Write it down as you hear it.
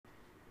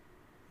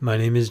My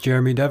name is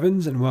Jeremy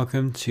Devins, and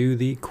welcome to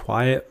the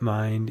Quiet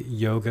Mind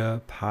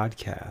Yoga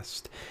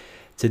Podcast.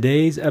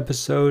 Today's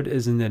episode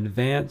is an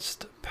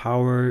advanced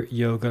power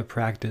yoga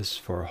practice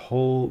for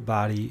whole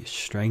body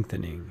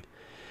strengthening.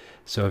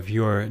 So if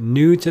you're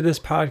new to this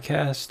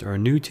podcast or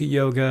new to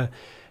yoga,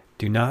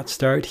 do not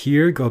start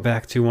here. Go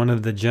back to one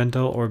of the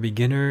gentle or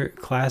beginner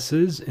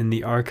classes in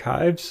the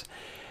archives.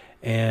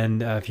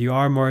 And if you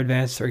are more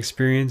advanced or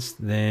experienced,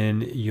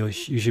 then you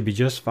should be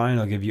just fine.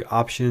 I'll give you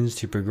options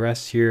to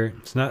progress here.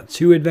 It's not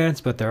too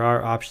advanced, but there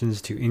are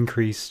options to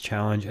increase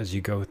challenge as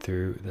you go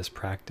through this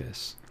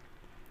practice.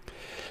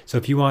 So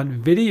if you want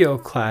video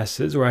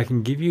classes where I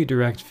can give you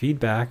direct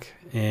feedback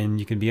and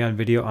you can be on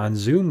video on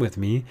Zoom with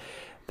me,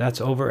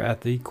 that's over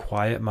at the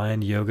Quiet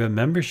Mind Yoga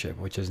membership,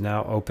 which is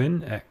now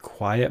open at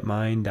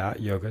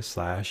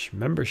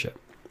quietmind.yoga/membership.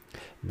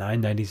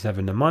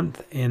 $9.97 a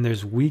month, and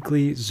there's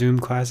weekly Zoom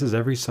classes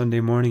every Sunday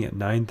morning at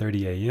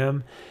 9:30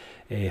 a.m.,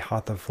 a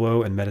Hatha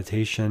flow and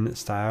meditation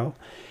style.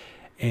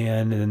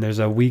 And then there's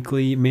a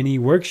weekly mini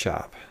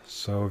workshop.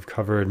 So we've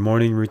covered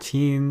morning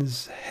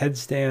routines,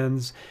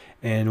 headstands,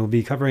 and we'll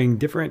be covering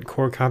different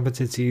core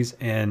competencies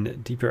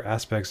and deeper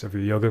aspects of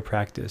your yoga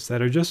practice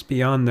that are just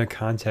beyond the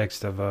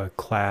context of a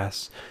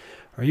class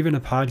or even a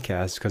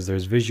podcast, because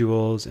there's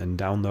visuals and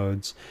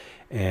downloads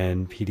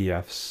and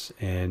PDFs.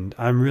 And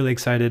I'm really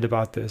excited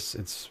about this.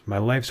 It's my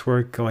life's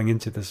work going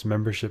into this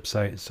membership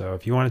site. So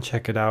if you want to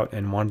check it out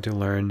and want to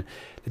learn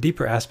the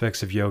deeper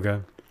aspects of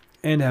yoga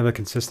and have a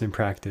consistent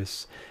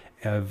practice,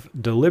 of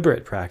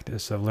deliberate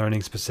practice of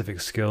learning specific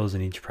skills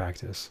in each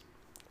practice,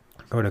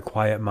 go to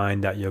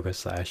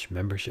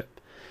quietmind.yoga/membership.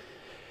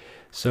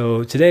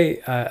 So today,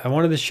 I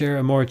wanted to share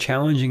a more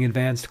challenging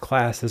advanced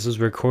class. This was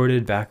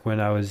recorded back when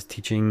I was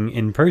teaching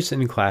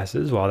in-person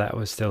classes, while that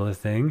was still a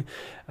thing.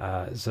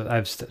 So I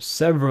have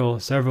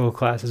several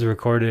classes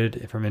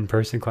recorded from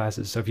in-person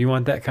classes. So if you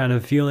want that kind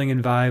of feeling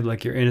and vibe,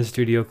 like you're in a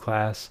studio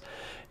class,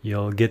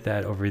 you'll get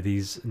that over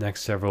these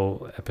next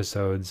several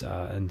episodes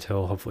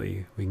until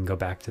hopefully we can go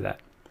back to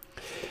that.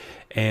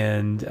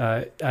 And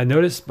I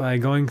noticed by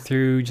going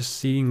through just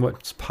seeing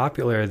what's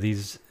popular,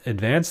 these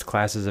advanced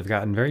classes have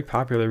gotten very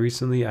popular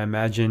recently. I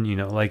imagine,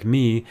 like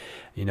me,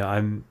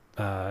 I'm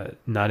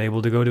not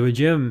able to go to a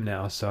gym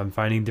now. So I'm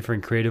finding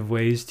different creative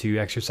ways to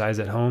exercise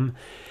at home.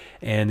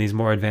 And these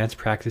more advanced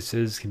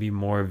practices can be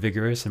more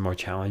vigorous and more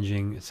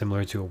challenging,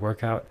 similar to a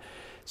workout.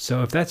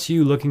 So if that's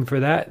you looking for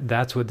that,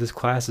 that's what this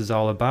class is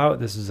all about.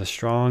 This is a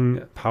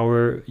strong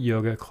power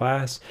yoga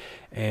class.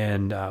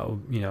 And,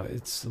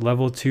 it's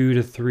level 2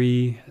 to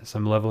 3,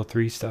 some level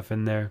 3 stuff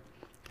in there.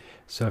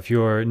 So if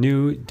you're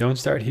new, don't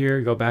start here.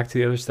 Go back to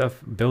the other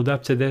stuff. Build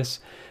up to this.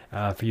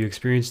 For you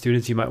experienced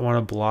students, you might want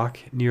to block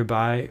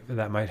nearby.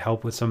 That might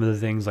help with some of the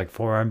things like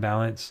forearm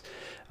balance.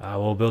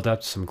 We'll build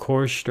up some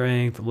core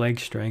strength,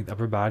 leg strength,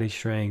 upper body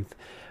strength,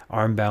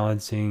 arm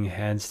balancing,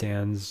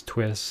 handstands,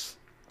 twists,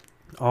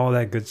 all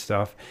that good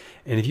stuff.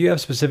 And if you have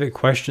specific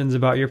questions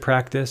about your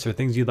practice or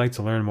things you'd like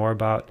to learn more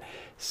about,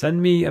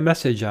 send me a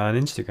message on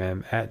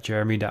Instagram at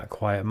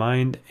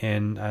jeremy.quietmind,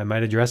 and I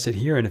might address it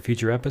here in a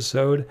future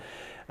episode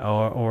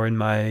or in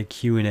my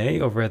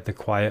Q&A over at the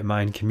Quiet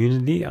Mind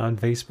community on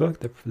Facebook,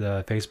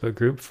 the Facebook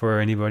group for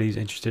anybody who's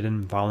interested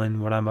in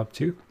following what I'm up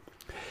to.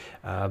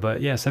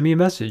 But yeah, send me a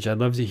message. I'd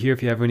love to hear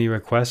if you have any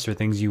requests or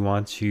things you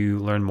want to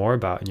learn more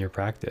about in your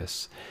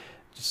practice.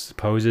 Just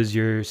poses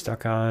you're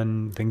stuck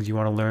on, things you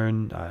want to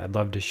learn, I'd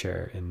love to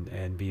share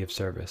and be of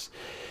service.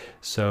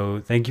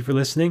 So thank you for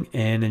listening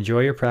and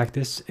enjoy your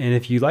practice. And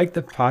if you like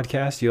the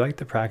podcast, you like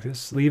the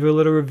practice, leave a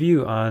little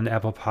review on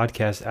Apple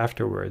Podcasts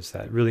afterwards.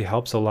 That really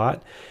helps a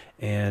lot.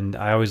 And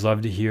I always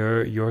love to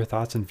hear your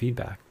thoughts and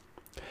feedback.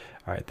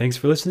 All right, thanks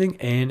for listening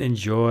and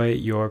enjoy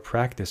your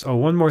practice. Oh,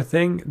 one more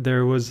thing.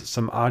 There was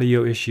some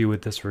audio issue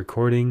with this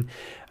recording.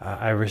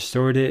 I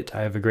restored it.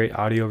 I have a great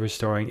audio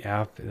restoring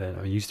app.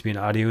 I used to be an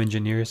audio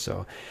engineer,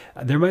 so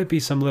there might be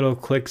some little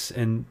clicks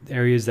and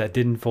areas that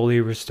didn't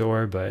fully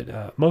restore,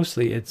 but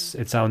mostly it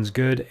sounds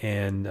good,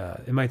 and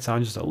it might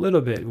sound just a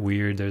little bit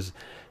weird. There's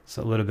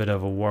a little bit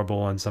of a warble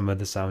on some of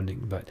the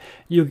sounding, but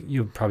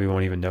you probably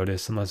won't even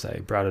notice unless I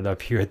brought it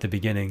up here at the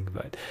beginning.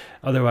 But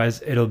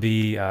otherwise, it'll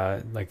be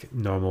like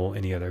normal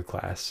any other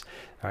class.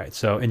 All right,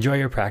 so enjoy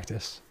your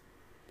practice.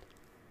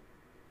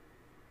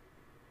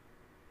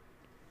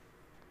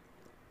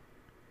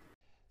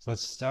 So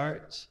let's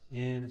start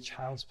in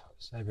child's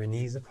pose. Have your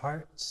knees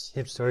apart,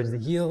 hips towards the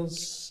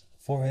heels,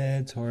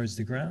 forehead towards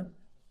the ground.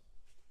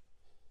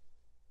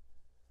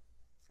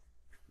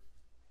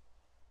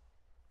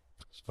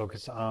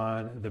 Focus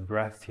on the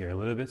breath here, a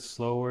little bit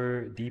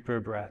slower, deeper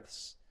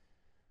breaths.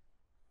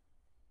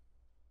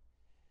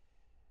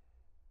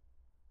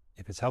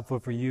 If it's helpful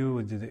for you,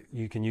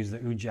 you can use the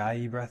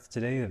Ujjayi breath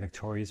today, the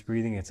victorious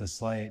breathing. It's a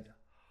slight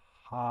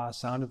ha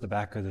sound at the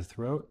back of the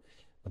throat,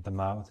 but the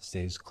mouth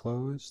stays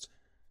closed.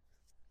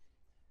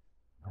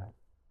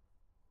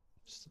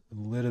 Just a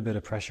little bit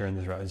of pressure in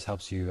the throat. This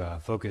helps you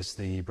focus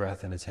the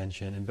breath and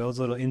attention and builds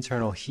a little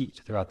internal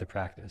heat throughout the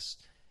practice.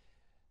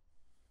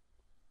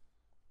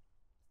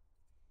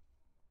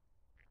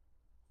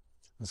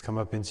 Let's come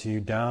up into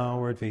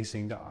downward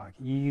facing dog,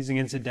 easing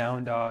into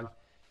down dog.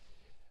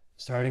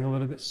 Starting a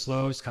little bit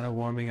slow, just kind of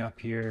warming up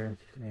here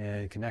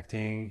and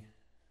connecting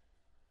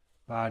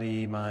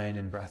body, mind,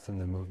 and breath in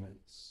the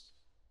movements.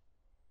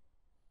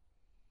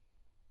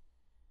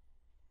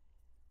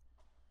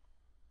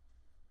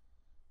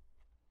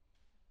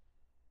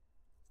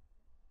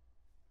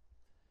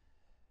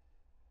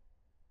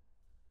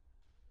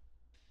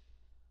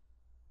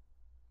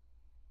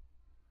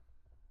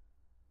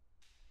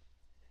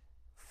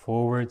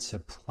 Forward to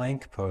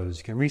plank pose.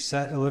 You can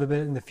reset a little bit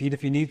in the feet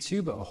if you need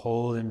to, but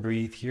hold and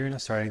breathe here. Now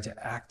starting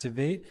to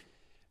activate.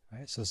 All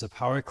right, so it's a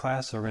power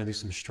class, so we're going to do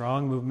some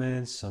strong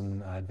movements,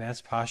 some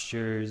advanced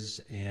postures,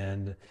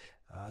 and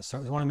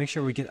we want to make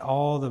sure we get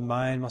all the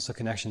mind-muscle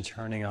connection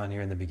turning on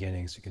here in the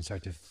beginning, so you can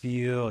start to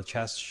feel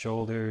chest,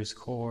 shoulders,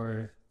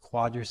 core,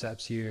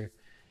 quadriceps here.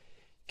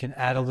 You can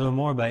add a little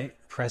more by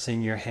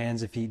pressing your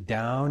hands and feet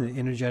down and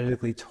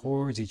energetically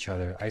towards each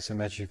other,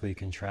 isometrically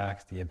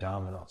contract the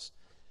abdominals.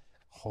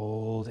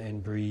 Hold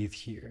and breathe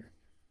here.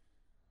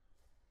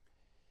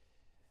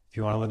 If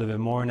you want a little bit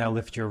more, now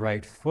lift your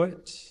right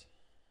foot.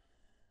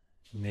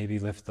 Maybe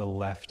lift the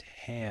left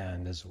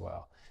hand as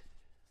well.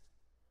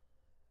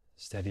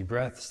 Steady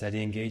breath,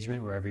 steady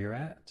engagement wherever you're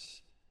at.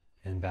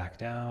 And back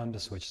down to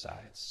switch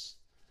sides.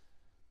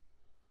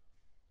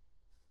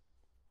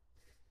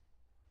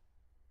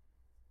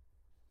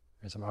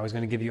 So I'm always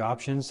going to give you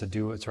options to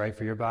do what's right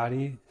for your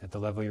body at the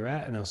level you're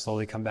at, and then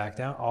slowly come back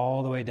down,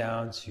 all the way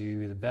down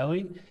to the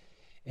belly.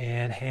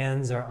 And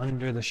hands are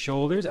under the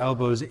shoulders,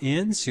 elbows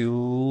in to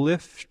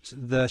lift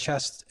the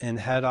chest and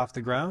head off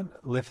the ground,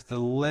 lift the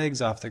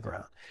legs off the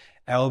ground.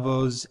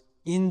 Elbows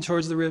in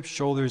towards the ribs,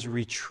 shoulders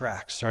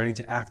retract, starting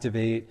to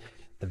activate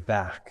the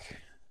back,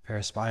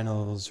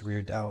 paraspinals,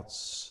 rear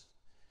delts,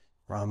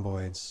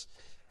 rhomboids.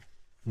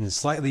 And then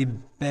slightly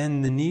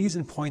bend the knees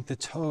and point the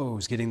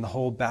toes, getting the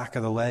whole back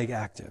of the leg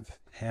active.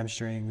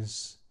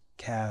 Hamstrings,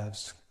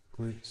 calves,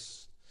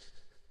 glutes.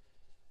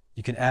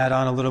 You can add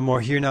on a little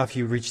more here now if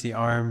you reach the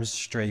arms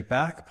straight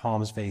back,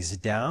 palms face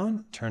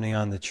down, turning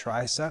on the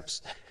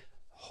triceps,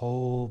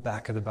 whole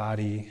back of the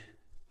body,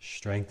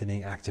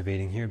 strengthening,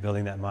 activating here,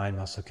 building that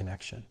mind-muscle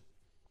connection.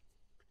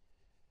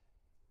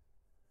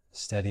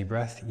 Steady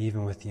breath,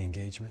 even with the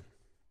engagement.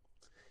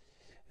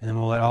 And then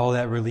we'll let all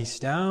that release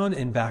down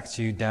and back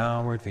to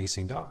downward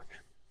facing dog.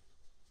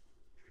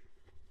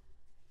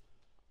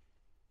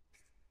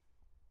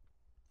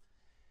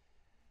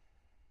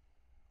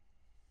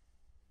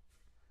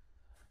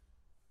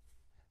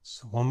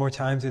 So one more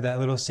time through that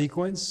little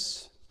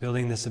sequence,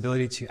 building this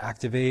ability to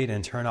activate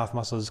and turn off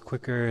muscles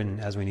quicker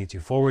and as we need to.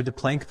 Forward to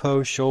plank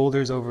pose,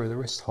 shoulders over the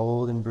wrist,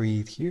 hold and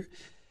breathe here.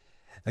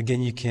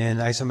 Again, you can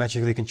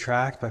isometrically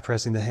contract by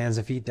pressing the hands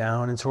and feet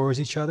down and towards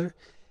each other.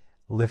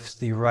 Lift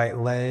the right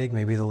leg,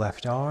 maybe the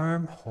left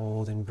arm,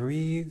 hold and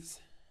breathe.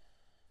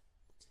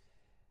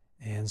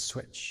 And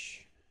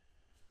switch.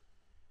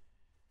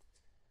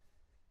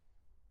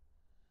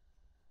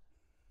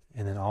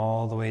 And then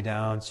all the way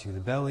down to the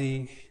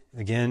belly.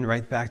 Again,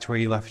 right back to where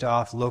you left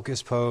off,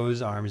 locust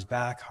pose, arms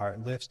back,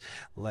 heart lifts,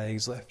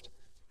 legs lift.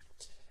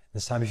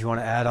 This time if you want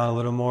to add on a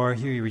little more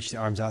here, you reach the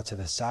arms out to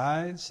the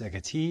sides like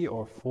a T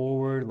or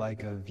forward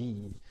like a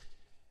V.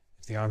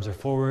 If the arms are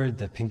forward,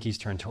 the pinkies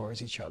turn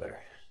towards each other.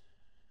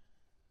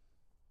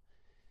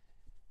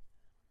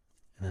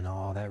 And then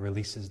all that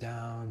releases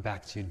down,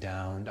 back to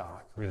down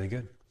dog. Really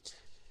good.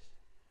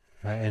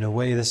 Right, in a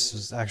way, this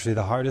was actually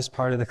the hardest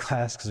part of the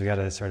class because we got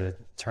to sort of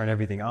turn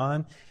everything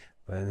on.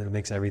 But it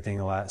makes everything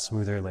a lot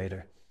smoother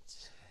later.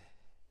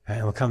 All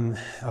right, we'll come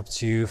up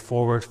to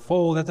forward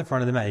fold at the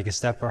front of the mat. You can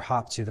step or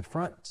hop to the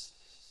front.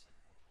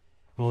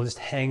 We'll just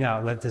hang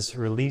out. Let this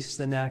release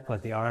the neck.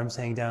 Let the arms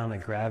hang down.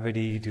 Let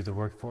gravity do the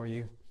work for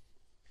you.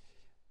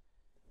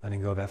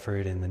 Letting go of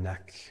effort in the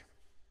neck.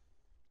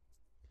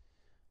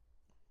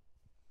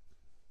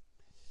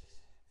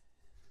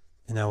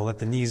 And now we'll let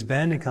the knees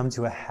bend and come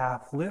to a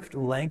half lift,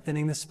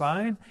 lengthening the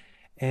spine.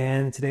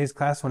 And today's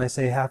class, when I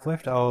say half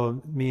lift,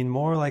 I'll mean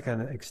more like an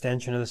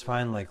extension of the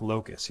spine, like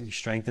locust. You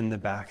strengthen the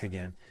back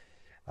again.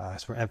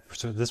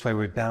 So this way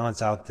we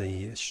balance out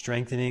the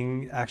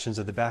strengthening actions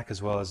of the back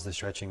as well as the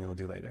stretching we'll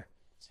do later.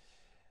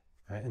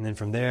 All right, and then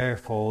from there,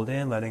 fold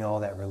in, letting all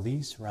that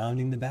release,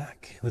 rounding the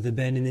back. With a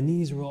bend in the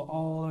knees, roll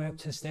all the way up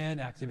to stand,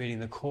 activating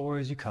the core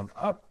as you come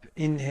up.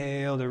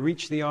 Inhale to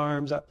reach the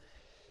arms up.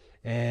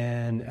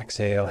 And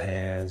exhale,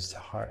 hands to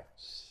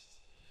hearts.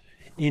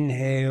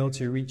 Inhale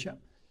to reach up.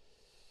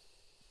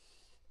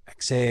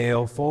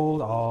 Exhale,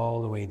 fold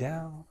all the way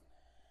down.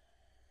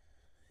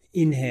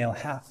 Inhale,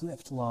 half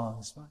lift,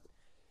 long spine.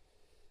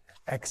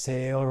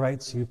 Exhale, right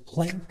to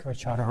plank or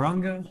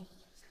chaturanga.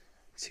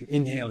 To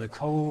inhale to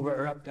cobra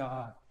or up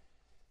dog.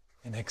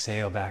 And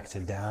exhale back to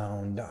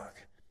down dog.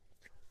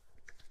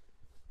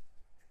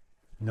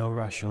 No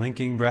rush,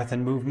 linking breath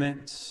and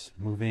movement,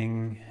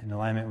 moving in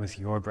alignment with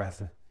your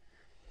breath.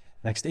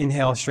 Next,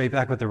 inhale straight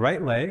back with the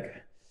right leg.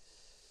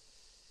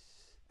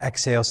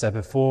 Exhale, step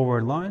it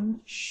forward,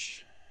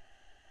 lunge.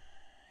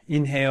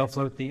 Inhale,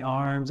 float the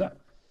arms up.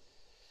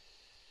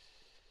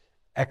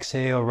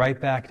 Exhale right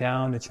back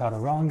down to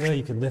chaturanga.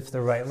 You can lift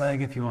the right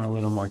leg if you want a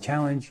little more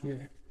challenge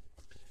here.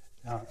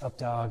 Up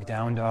dog,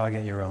 down dog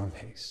at your own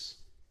pace.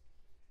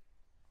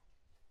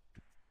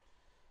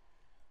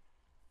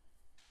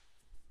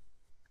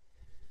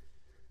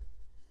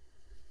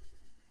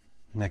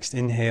 Next,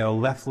 inhale,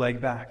 left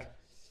leg back.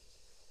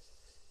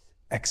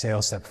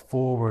 Exhale, step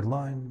forward,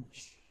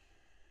 lunge.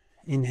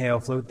 Inhale,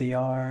 float the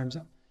arms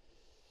up.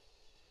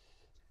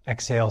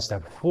 Exhale,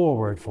 step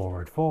forward,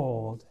 forward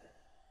fold.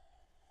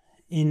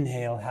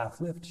 Inhale, half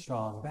lift,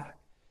 strong back.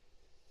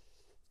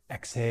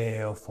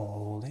 Exhale,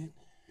 fold in.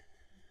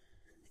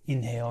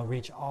 Inhale,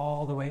 reach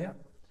all the way up.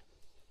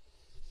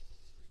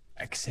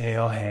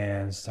 Exhale,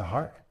 hands to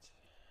heart.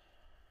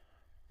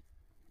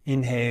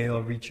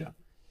 Inhale, reach up.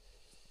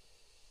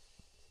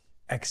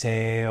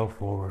 Exhale,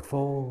 forward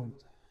fold.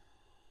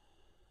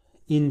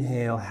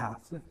 Inhale,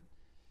 half lift.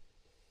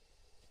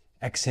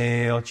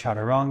 Exhale,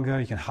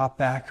 chaturanga. You can hop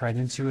back right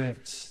into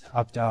it.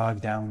 Up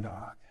dog, down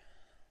dog.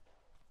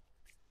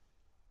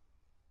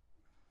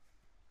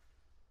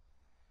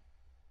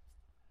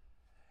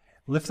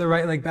 Lift the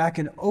right leg back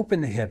and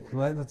open the hip.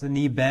 Let the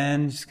knee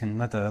bend. You can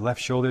let the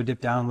left shoulder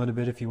dip down a little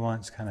bit if you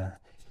want. It's kind of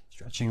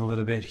stretching a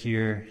little bit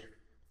here.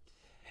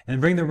 And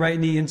bring the right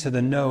knee into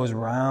the nose,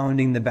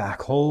 rounding the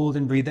back. Hold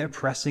and breathe there,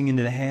 pressing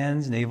into the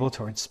hands, navel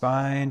towards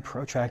spine,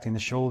 protracting the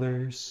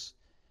shoulders.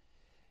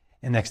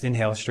 And next,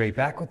 inhale straight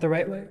back with the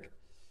right leg.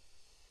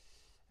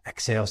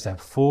 Exhale,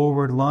 step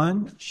forward,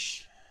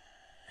 lunge.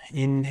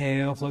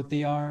 Inhale, float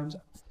the arms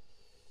up.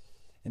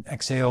 And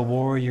exhale,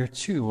 warrior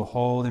two. We'll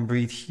hold and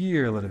breathe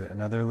here a little bit.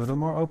 Another little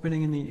more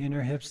opening in the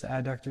inner hips, the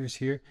adductors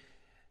here.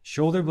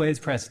 Shoulder blades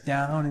press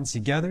down and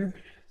together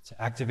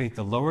to activate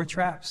the lower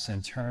traps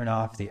and turn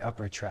off the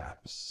upper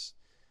traps.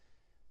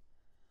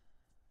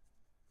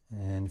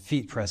 And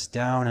feet press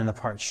down and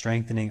apart,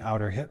 strengthening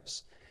outer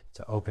hips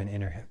to open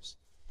inner hips.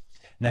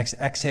 Next,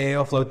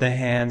 exhale, float the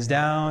hands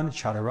down,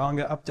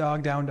 chaturanga, up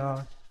dog, down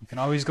dog. You can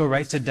always go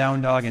right to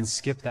down dog and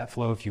skip that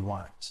flow if you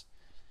want.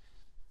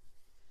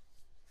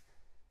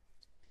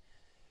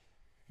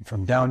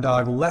 From down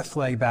dog, left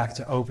leg back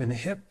to open the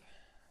hip,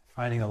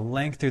 finding a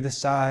length through the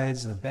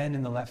sides, the bend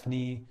in the left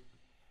knee,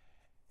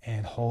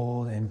 and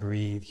hold and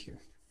breathe here.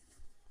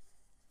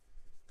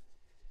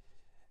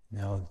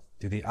 Now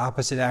do the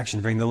opposite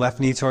action. Bring the left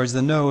knee towards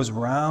the nose,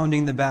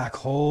 rounding the back.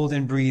 Hold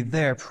and breathe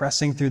there,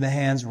 pressing through the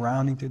hands,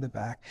 rounding through the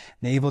back,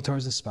 navel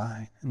towards the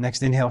spine.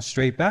 Next, inhale,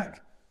 straight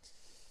back.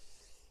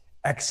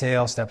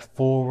 Exhale, step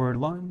forward,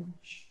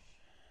 lunge.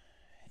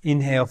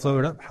 Inhale,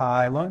 float up,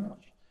 high lunge.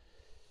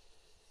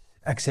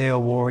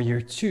 Exhale, warrior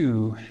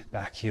two,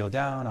 back heel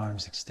down,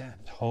 arms extend.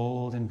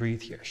 Hold and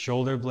breathe here.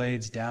 Shoulder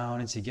blades down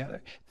and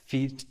together,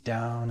 feet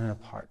down and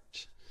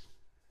apart.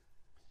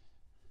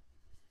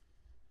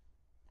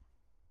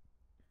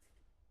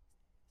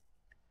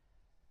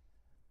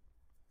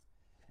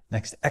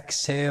 Next,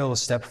 exhale,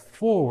 step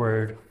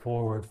forward,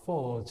 forward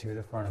fold to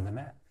the front of the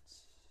mat.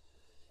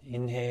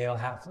 Inhale,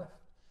 half lift.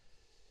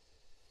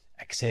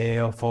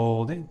 Exhale,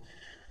 fold in.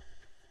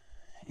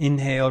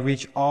 Inhale,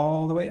 reach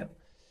all the way up.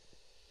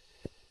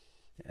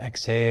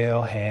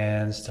 Exhale,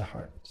 hands to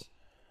heart.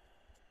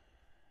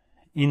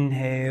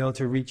 Inhale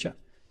to reach up.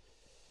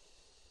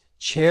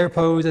 Chair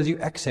pose as you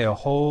exhale.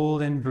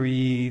 Hold and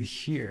breathe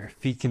here.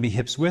 Feet can be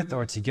hips width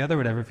or together,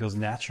 whatever feels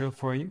natural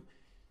for you.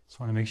 Just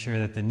want to make sure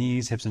that the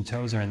knees, hips, and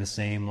toes are in the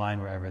same line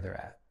wherever they're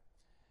at.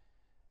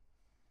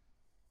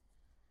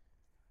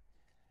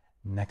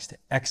 Next,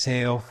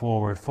 exhale,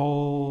 forward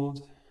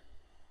fold.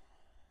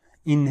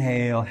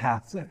 Inhale,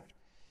 half lift.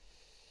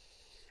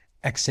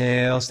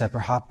 Exhale, step or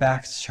hop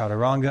back,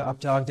 chaturanga, up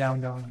dog,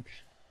 down dog.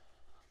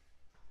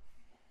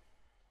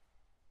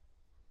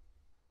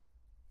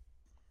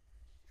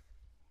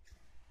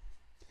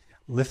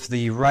 Lift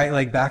the right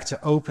leg back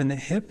to open the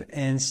hip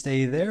and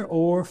stay there,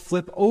 or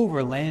flip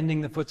over,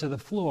 landing the foot to the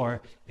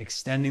floor,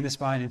 extending the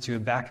spine into a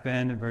back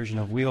bend version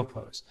of wheel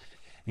pose.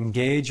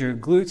 Engage your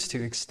glutes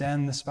to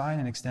extend the spine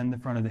and extend the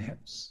front of the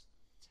hips.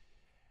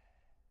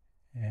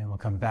 And we'll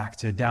come back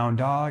to down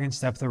dog and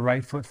step the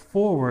right foot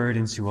forward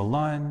into a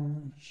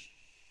lunge.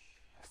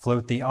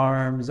 Float the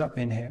arms up,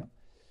 inhale.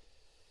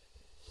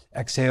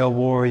 Exhale,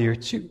 warrior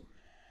two.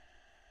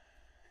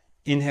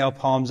 Inhale,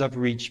 palms up,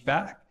 reach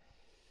back.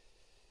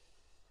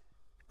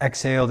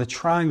 Exhale, the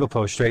triangle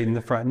pose, straighten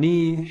the front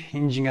knee,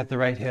 hinging at the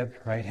right hip,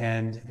 right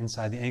hand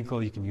inside the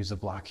ankle. You can use a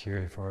block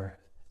here for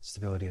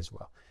stability as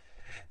well.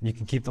 And you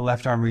can keep the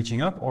left arm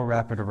reaching up or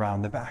wrap it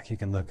around the back. You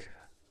can look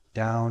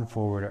down,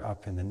 forward, or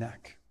up in the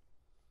neck.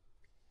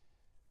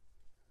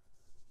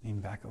 Lean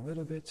back a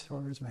little bit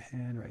towards my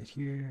hand right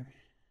here.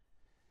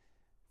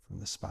 From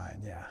the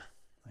spine, yeah.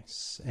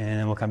 Nice.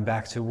 And we'll come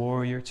back to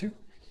warrior two.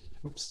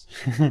 Oops.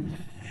 And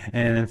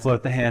then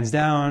float the hands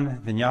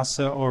down,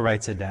 vinyasa, or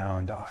right to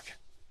down dog.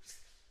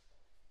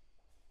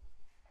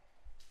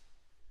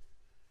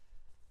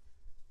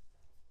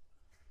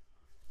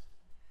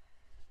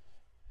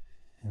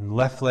 And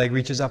left leg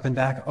reaches up and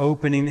back,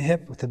 opening the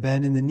hip with a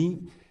bend in the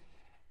knee.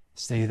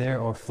 Stay there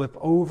or flip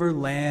over,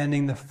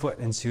 landing the foot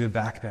into a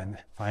back bend.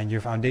 Find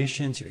your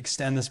foundation to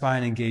extend the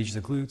spine, engage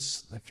the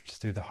glutes, lift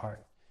through the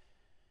heart.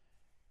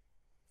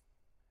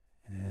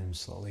 And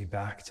slowly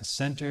back to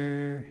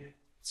center.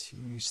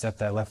 To step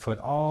that left foot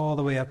all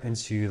the way up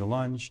into the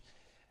lunge.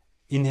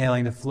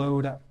 Inhaling to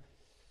float up.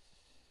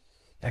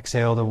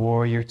 Exhale to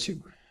warrior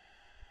two.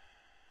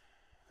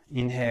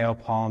 Inhale,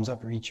 palms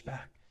up, reach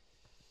back.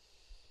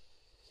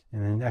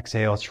 And then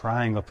exhale,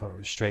 triangle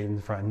pose. Straighten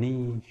the front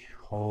knee.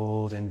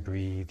 Hold and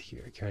breathe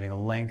here. Carrying a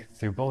length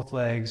through both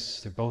legs,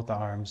 through both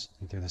arms,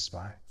 and through the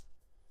spine.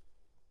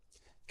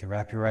 You can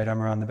wrap your right arm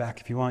around the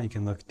back if you want. You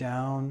can look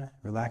down,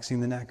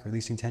 relaxing the neck,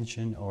 releasing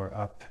tension, or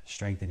up,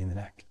 strengthening the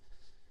neck.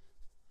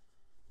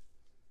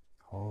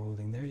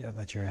 Holding there. Yeah,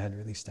 let your head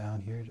release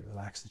down here to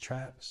relax the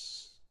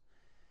traps.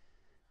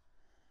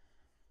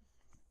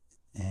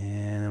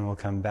 And then we'll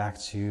come back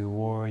to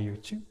warrior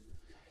two.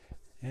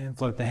 And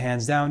float the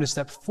hands down to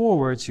step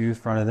forward to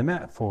front of the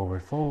mat.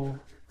 Forward fold.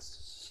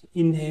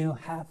 Inhale,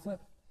 half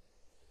flip.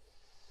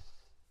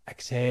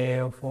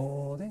 Exhale,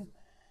 fold in.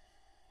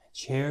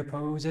 Chair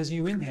pose as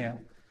you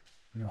inhale.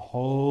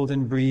 Hold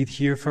and breathe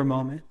here for a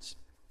moment.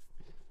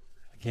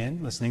 Again,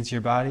 listening to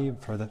your body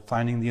for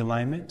finding the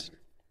alignment.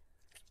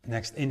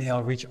 Next,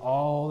 inhale, reach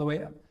all the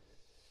way up.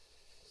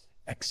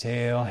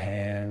 Exhale,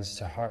 hands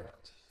to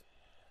heart.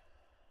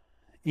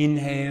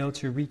 Inhale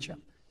to reach up.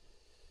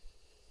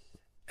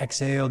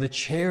 Exhale to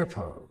chair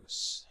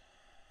pose.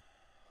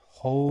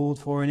 Hold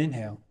for an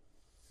inhale.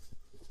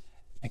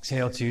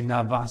 Exhale to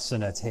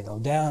Navasana, tail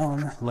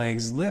down,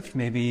 legs lift,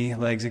 maybe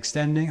legs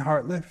extending,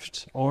 heart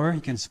lift, or you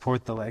can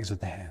support the legs with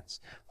the hands.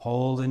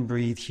 Hold and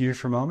breathe here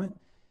for a moment.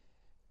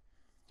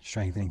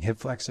 Strengthening hip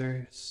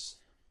flexors.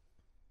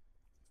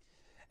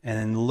 And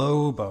then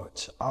low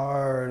boat,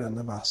 Ardha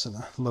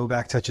Navasana. Low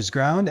back touches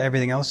ground,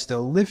 everything else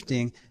still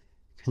lifting,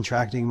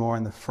 contracting more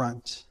in the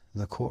front,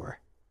 the core.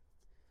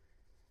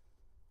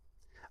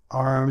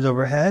 Arms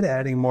overhead,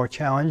 adding more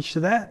challenge to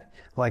that,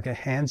 like a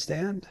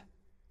handstand.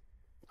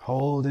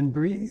 Hold and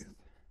breathe.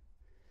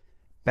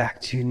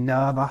 Back to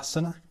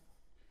Navasana.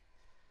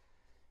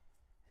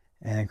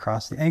 And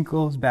cross the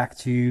ankles, back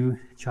to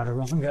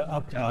Chaturanga,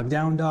 up dog,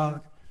 down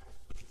dog,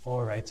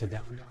 or right to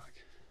down dog.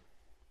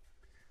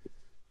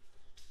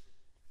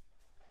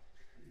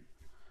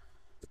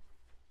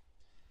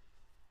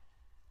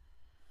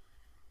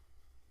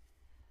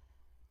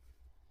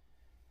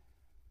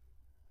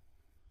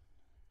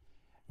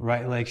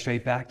 Right leg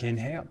straight back,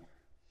 inhale.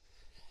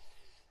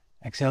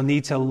 Exhale, knee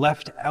to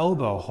left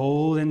elbow.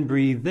 Hold and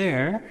breathe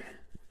there.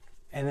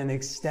 And then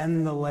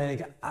extend the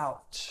leg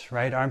out.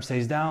 Right arm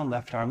stays down,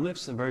 left arm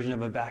lifts, a version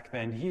of a back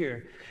bend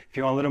here. If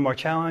you want a little more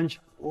challenge,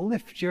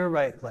 lift your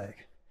right leg.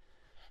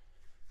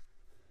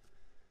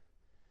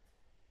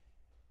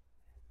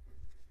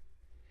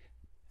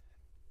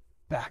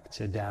 Back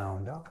to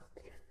down dog.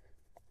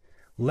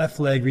 Left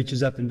leg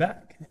reaches up and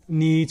back.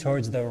 Knee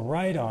towards the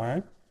right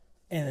arm.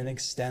 And then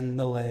extend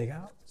the leg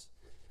out.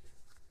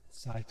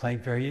 Side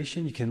plank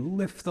variation, you can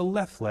lift the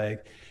left leg,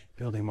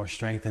 building more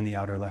strength in the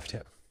outer left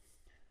hip.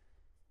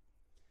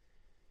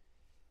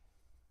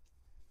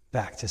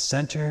 Back to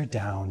center,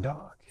 down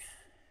dog.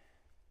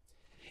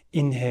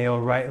 Inhale,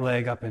 right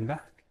leg up and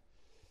back.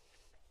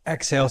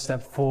 Exhale,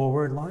 step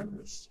forward,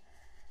 lunge.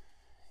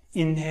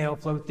 Inhale,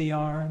 float the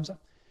arms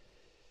up.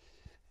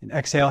 And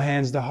exhale,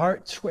 hands to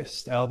heart,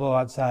 twist, elbow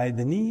outside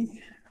the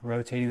knee,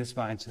 rotating the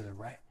spine to the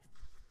right.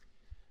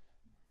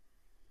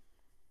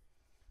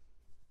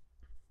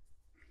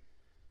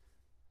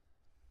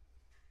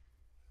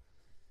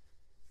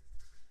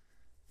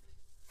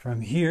 From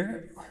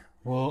here,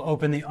 we'll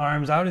open the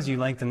arms out as you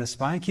lengthen the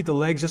spine. Keep the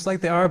legs just like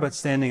they are, but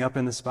standing up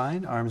in the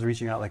spine. Arms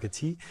reaching out like a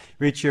T.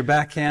 Reach your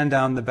back hand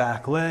down the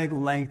back leg,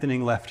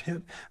 lengthening left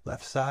hip,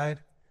 left side.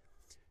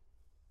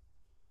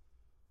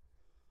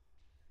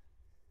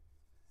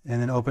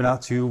 And then open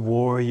out to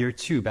warrior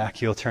two. Back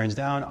heel turns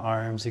down,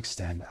 arms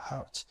extend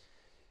out.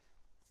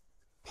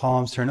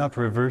 Palms turn up,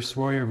 reverse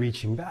warrior,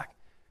 reaching back.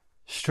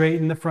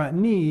 Straighten the front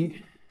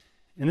knee.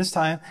 And this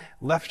time,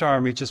 left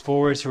arm reaches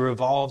forward to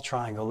revolve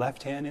triangle.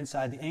 Left hand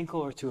inside the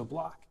ankle or to a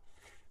block.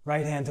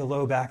 Right hand to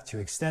low back to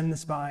extend the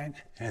spine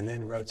and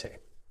then rotate.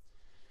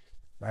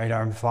 Right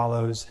arm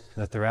follows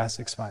the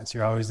thoracic spine. So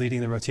you're always leading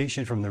the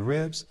rotation from the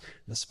ribs,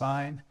 the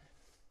spine,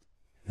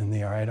 and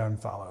the right arm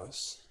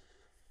follows.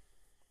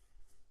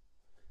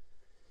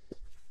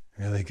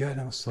 Really good.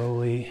 Now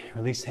slowly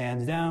release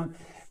hands down,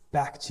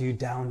 back to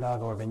down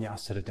dog or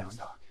vinyasa to down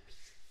dog.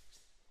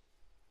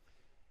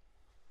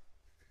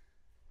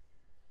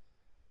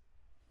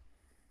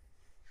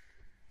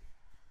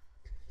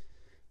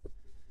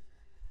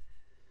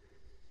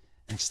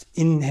 Next,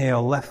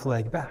 inhale, left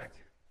leg back.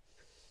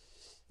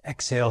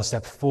 Exhale,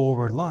 step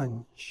forward,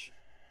 lunge.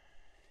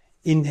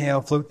 Inhale,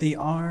 float the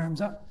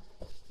arms up.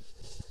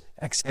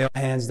 Exhale,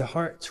 hands to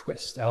heart,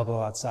 twist, elbow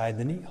outside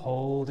the knee.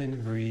 Hold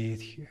and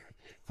breathe here.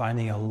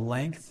 Finding a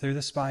length through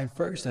the spine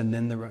first and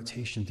then the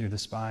rotation through the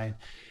spine.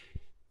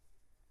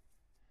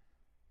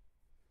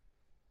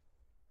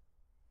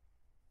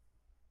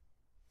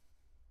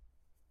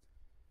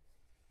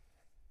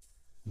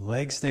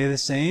 Legs stay the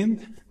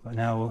same, but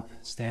now we'll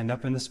stand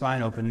up in the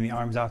spine, opening the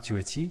arms out to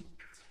a T.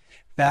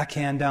 Back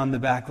hand down the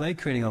back leg,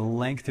 creating a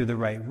length through the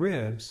right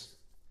ribs.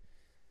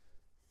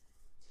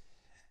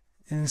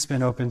 And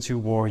spin open to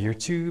warrior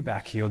two,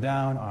 back heel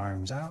down,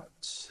 arms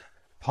out.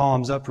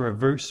 Palms up,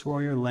 reverse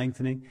warrior,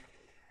 lengthening.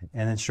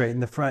 And then straighten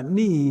the front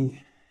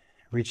knee.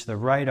 Reach the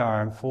right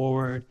arm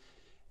forward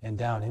and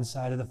down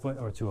inside of the foot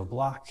or to a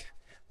block.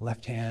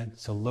 Left hand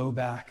to low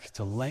back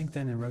to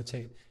lengthen and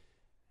rotate.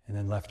 And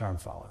then left arm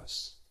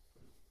follows.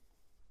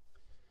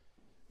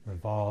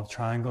 Revolve,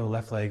 triangle,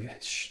 left leg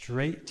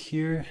straight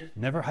here.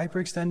 Never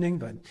hyperextending,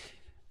 but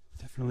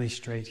definitely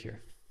straight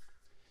here.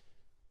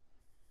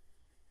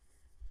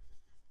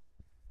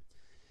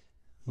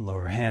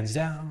 Lower hands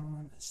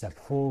down, step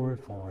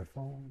forward, forward,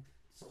 forward.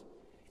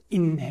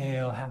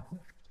 Inhale, half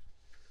lift.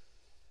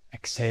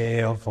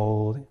 Exhale,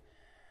 fold it.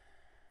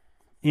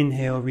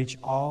 Inhale, reach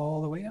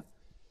all the way up.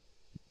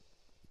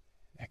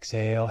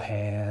 Exhale,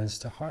 hands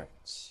to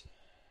hearts.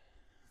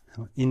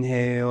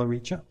 Inhale,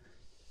 reach up.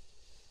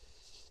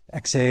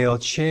 Exhale,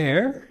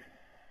 chair.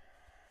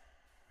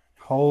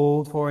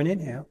 Hold for an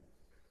inhale.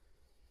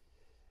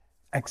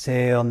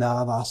 Exhale,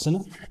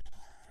 Navasana.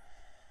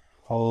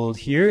 Hold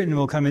here, and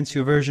we'll come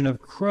into a version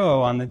of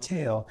crow on the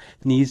tail.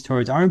 Knees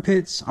towards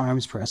armpits,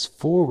 arms press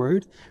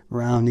forward,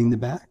 rounding the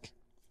back.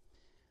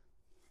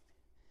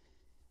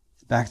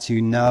 Back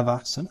to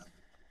Navasana.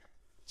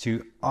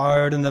 To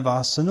Ardha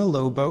Navasana,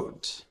 low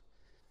boat.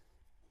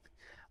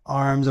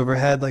 Arms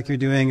overhead like you're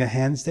doing a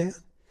handstand.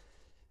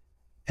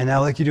 And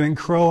now like you're doing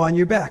crow on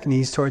your back.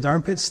 Knees towards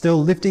armpits,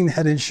 still lifting the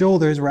head and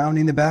shoulders,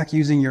 rounding the back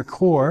using your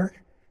core.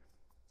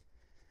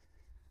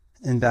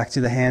 And back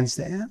to the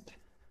handstand.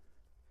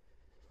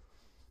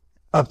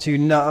 Up to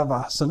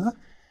Navasana,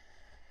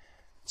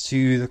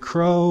 to the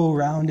crow,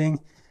 rounding,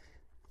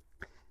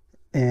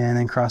 and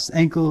then cross the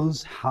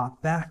ankles,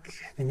 hop back,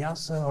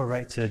 vinyasa, or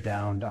right to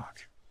down dog.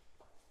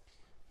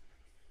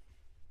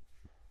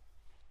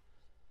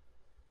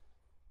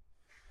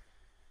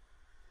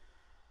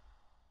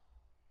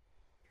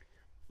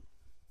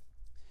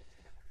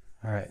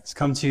 All right, let's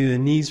come to the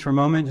knees for a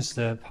moment, just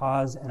to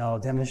pause, and I'll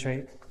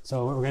demonstrate.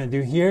 So what we're going to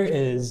do here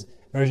is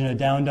version of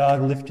down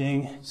dog,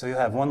 lifting. So you'll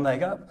have one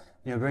leg up.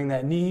 You'll bring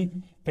that knee.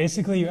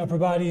 Basically, your upper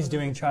body is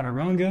doing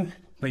chaturanga,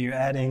 but you're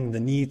adding the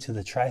knee to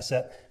the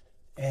tricep.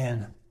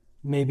 And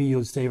maybe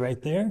you'll stay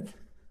right there.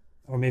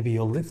 Or maybe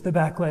you'll lift the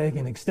back leg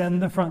and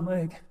extend the front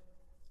leg.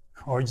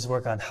 Or just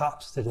work on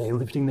hops today,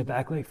 lifting the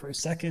back leg for a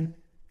second.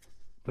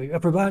 But your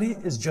upper body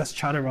is just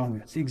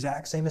chaturanga. It's the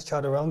exact same as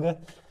chaturanga,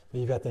 but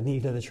you've got the knee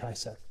to the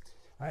tricep.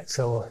 All right,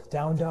 so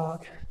down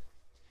dog.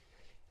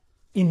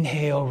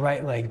 Inhale,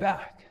 right leg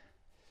back.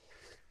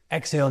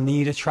 Exhale,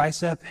 knee to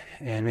tricep,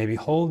 and maybe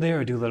hold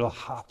there or do little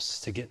hops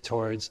to get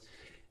towards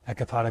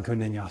Ekapada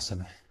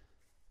Kundanyasana.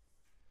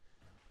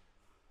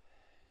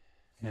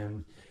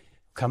 And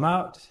come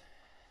out,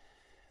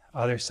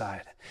 other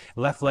side.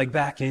 Left leg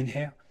back,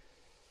 inhale.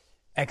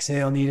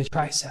 Exhale, knee to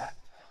tricep.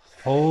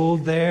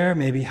 Hold there,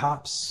 maybe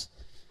hops,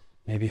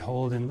 maybe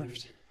hold and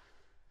lift.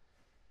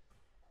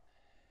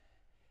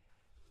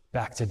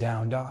 Back to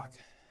down dog.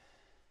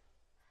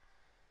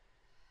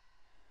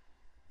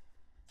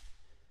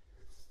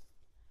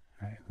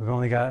 All right, we've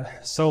only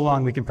got so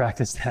long we can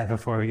practice that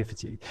before we get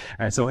fatigued.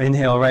 All right, so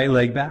inhale, right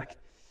leg back.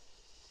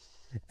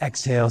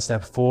 Exhale,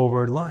 step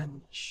forward,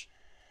 lunge.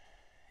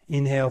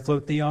 Inhale,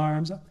 float the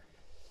arms up.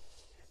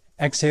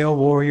 Exhale,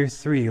 warrior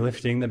three,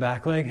 lifting the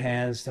back leg,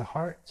 hands to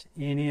heart,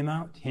 any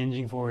amount,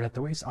 hinging forward at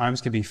the waist.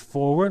 Arms can be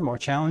forward, more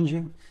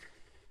challenging,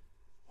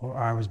 or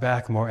arms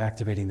back, more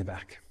activating the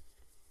back.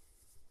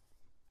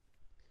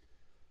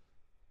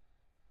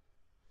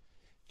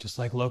 Just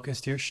like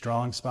locust here,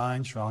 strong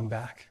spine, strong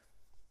back.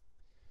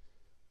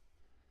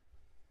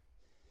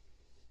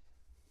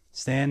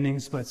 Standing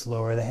splits,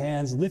 lower the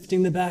hands,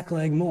 lifting the back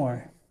leg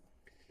more.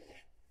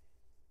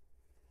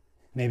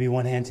 Maybe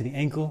one hand to the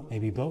ankle,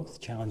 maybe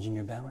both, challenging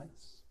your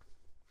balance.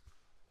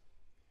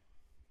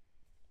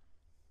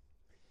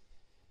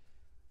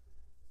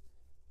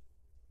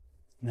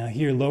 Now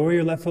here, lower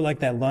your left foot like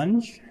that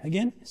lunge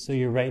again. So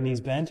your right knee's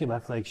bent, your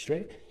left leg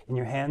straight, and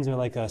your hands are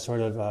like a sort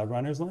of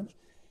runner's lunge.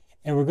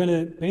 And we're going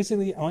to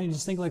basically, I want you to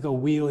just think like a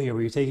wheel here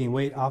where you're taking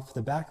weight off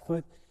the back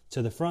foot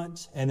to the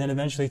front, and then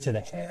eventually to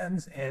the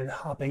hands and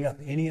hopping up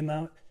any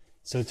amount.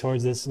 So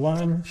towards this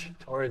lunge,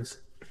 towards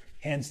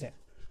handstand.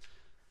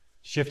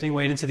 Shifting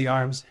weight into the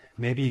arms.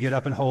 Maybe you get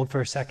up and hold for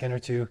a second or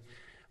two,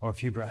 or a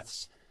few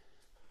breaths.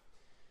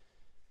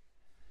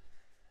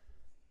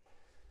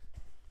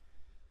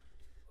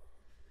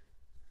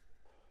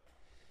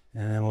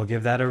 And then we'll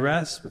give that a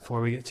rest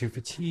before we get too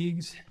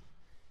fatigued.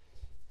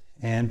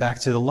 And back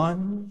to the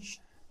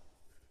lunge.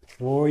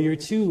 Warrior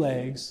two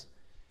legs.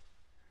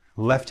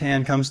 Left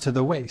hand comes to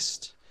the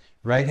waist.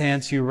 Right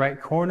hand to your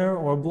right corner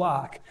or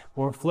block,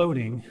 or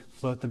floating,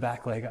 float the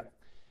back leg up.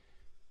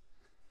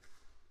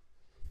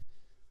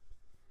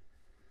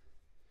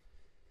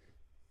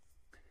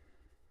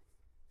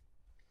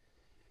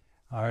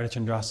 Ardha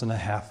Chandrasana,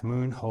 half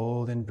moon,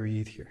 hold and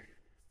breathe here.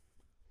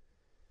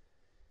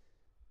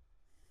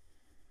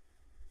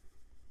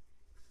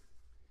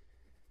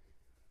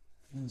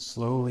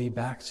 slowly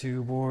back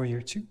to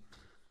warrior two.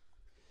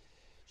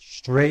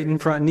 Straighten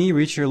front knee,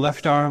 reach your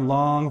left arm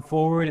long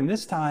forward, and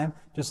this time,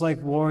 just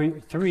like warrior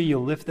three,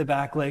 you'll lift the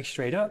back leg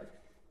straight up.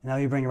 Now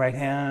you bring your right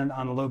hand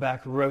on the low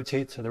back,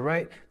 rotate to the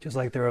right, just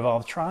like the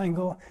revolved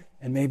triangle,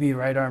 and maybe your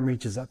right arm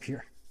reaches up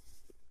here.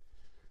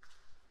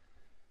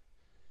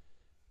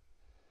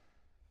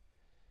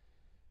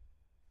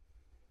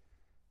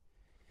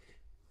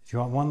 If you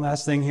want one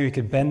last thing here, you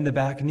could bend the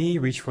back knee,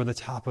 reach for the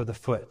top of the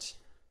foot.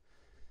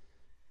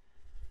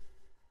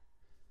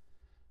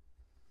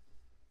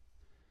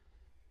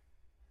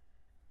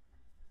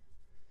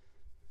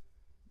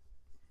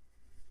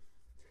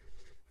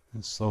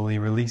 And slowly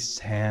release,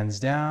 hands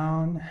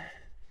down.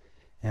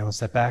 And we'll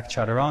step back,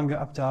 chaturanga,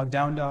 up dog,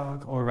 down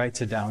dog, or right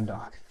to down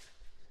dog.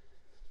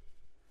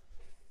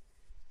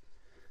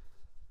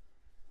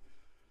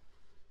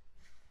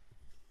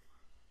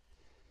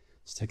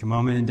 Let's take a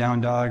moment in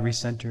down dog,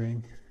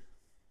 recentering.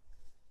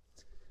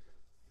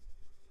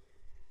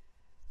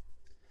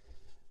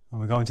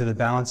 When we go into the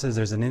balances,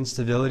 there's an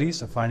instability,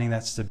 so finding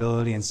that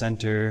stability and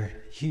center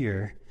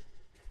here.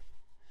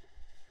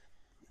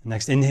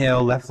 Next,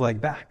 inhale, left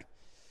leg back.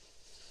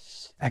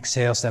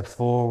 Exhale, step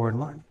forward,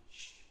 lunge.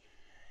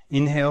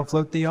 Inhale,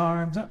 float the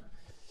arms up.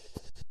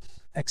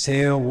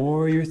 Exhale,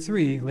 warrior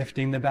three,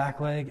 lifting the back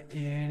leg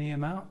any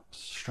amount.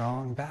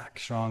 Strong back,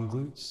 strong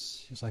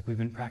glutes, just like we've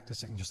been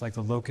practicing, just like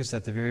the locust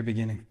at the very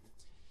beginning.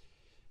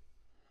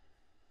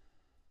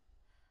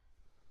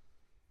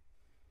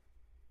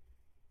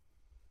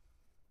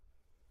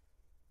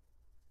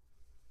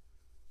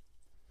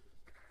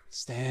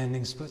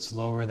 Standing splits,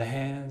 lower the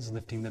hands,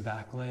 lifting the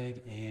back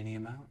leg any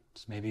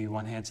amount. Maybe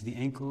one hand to the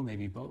ankle,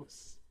 maybe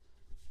both.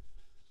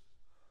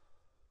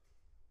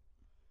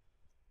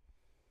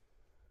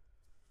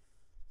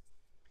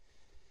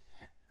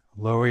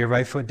 Lower your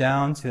right foot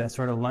down to that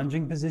sort of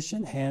lunging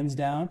position, hands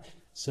down.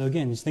 So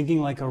again, just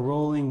thinking like a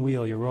rolling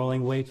wheel. You're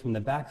rolling weight from the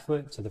back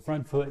foot to the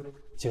front foot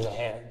to the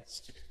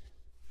hands.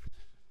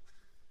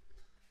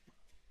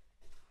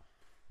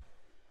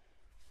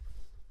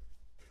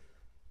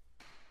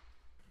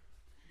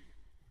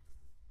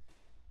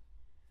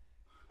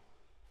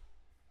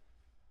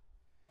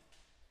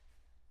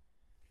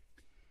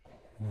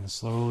 And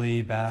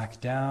slowly back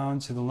down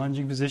to the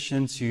lunging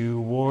position to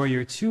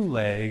warrior two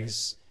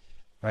legs.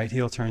 Right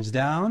heel turns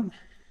down.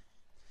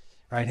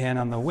 Right hand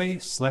on the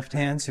waist, left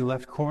hand to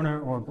left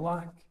corner or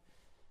block.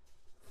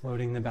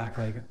 Floating the back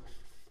leg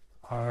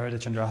up. Ardha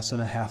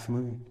Chandrasana, half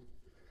moon.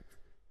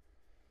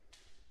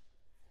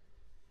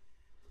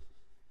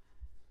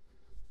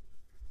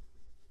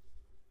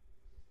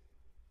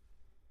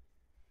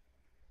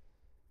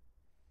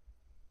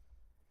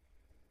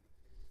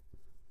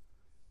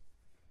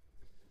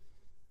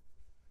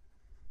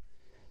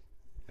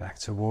 Back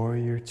to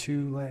warrior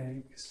two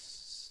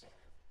legs.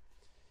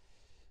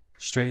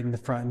 Straighten the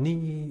front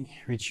knee,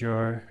 reach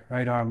your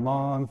right arm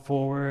long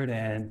forward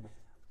and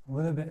a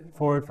little bit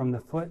forward from the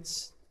foot.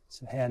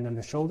 So hand on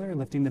the shoulder,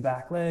 lifting the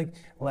back leg,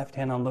 left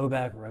hand on low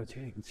back,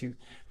 rotating to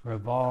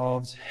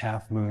revolved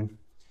half moon.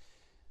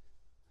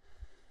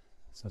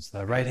 So it's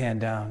the right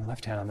hand down,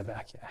 left hand on the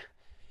back, yeah.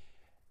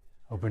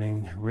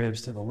 Opening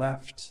ribs to the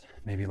left,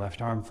 maybe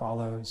left arm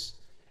follows.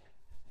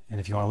 And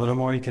if you want a little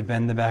more, you could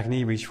bend the back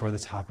knee, reach for the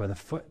top of the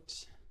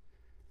foot.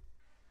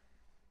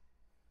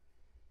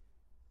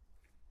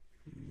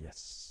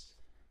 Yes.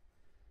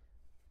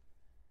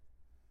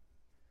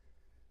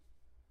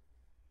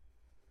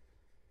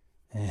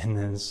 And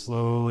then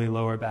slowly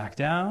lower back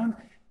down,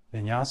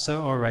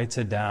 vinyasa or right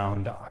to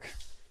down dog.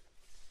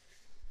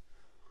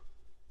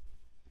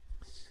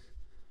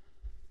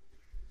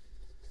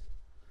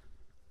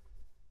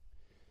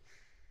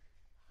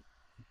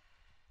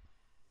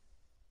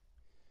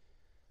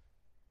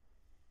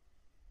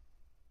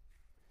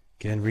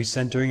 Again,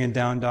 recentering in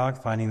down dog,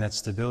 finding that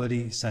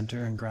stability,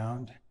 center and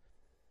ground.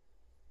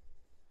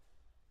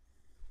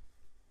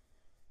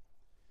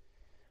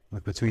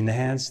 Look between the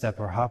hands, step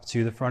or hop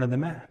to the front of the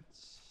mat.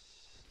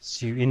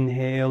 So you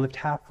inhale, lift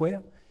halfway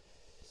up.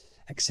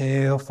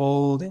 Exhale,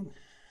 fold in.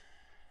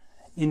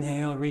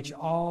 Inhale, reach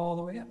all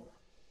the way up.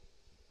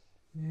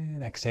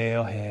 And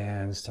exhale,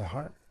 hands to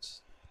heart.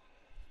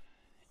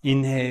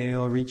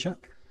 Inhale, reach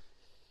up.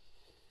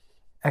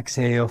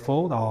 Exhale,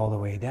 fold all the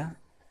way down.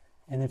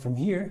 And then from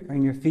here,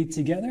 bring your feet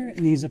together,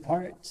 knees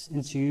apart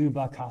into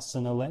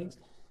Bakasana legs.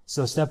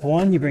 So step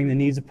one, you bring the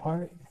knees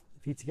apart,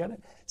 feet together.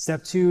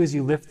 Step two is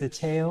you lift the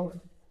tail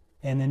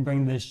and then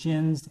bring the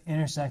shins to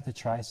intersect the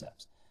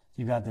triceps. So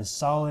you've got this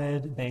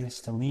solid base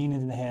to lean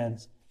into the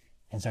hands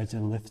and start to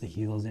lift the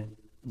heels in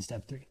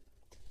step three.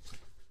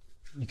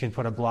 You can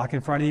put a block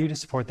in front of you to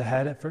support the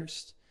head at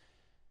first.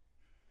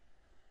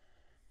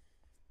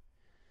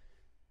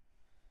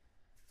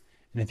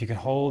 And if you can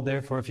hold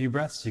there for a few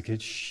breaths, you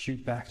could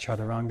shoot back,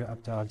 chaturanga,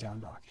 up dog,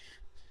 down dog.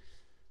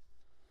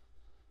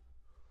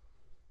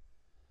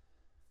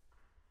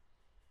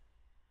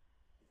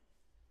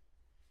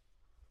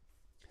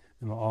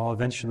 And we'll all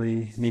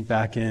eventually meet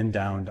back in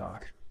down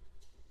dog.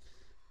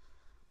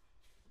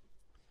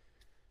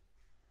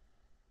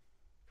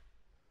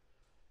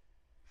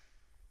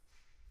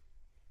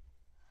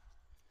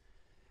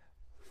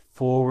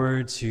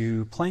 forward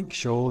to plank,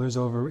 shoulders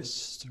over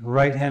wrist.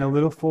 Right hand a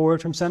little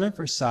forward from center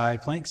for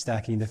side plank,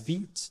 stacking the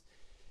feet.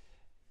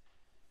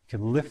 You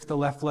can lift the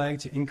left leg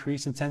to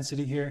increase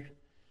intensity here.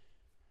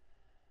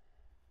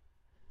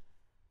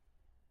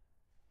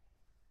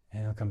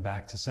 And we'll come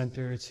back to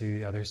center to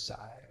the other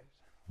side.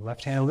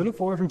 Left hand a little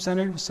forward from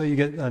center, so you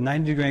get a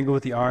 90-degree angle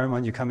with the arm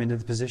when you come into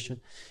the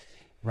position.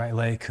 Right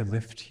leg could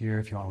lift here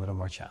if you want a little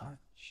more challenge.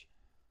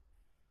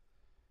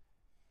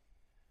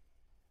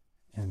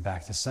 And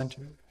back to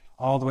center.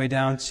 All the way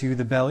down to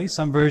the belly.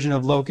 Some version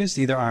of locust,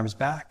 either arms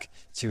back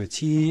to a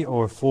T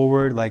or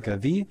forward like a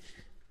V.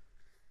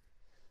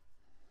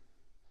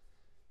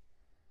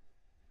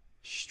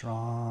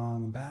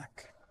 Strong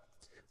back.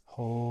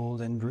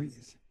 Hold and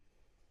breathe.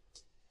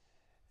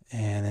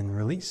 And then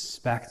release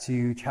back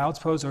to child's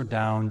pose or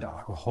down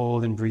dog. We'll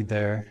hold and breathe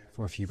there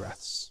for a few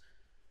breaths.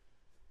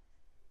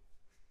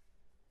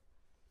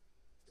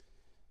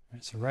 All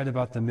right, so right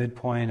about the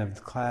midpoint of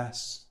the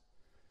class.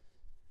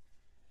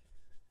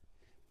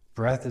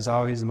 Breath is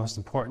always the most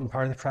important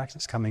part of the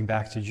practice, coming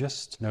back to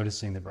just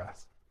noticing the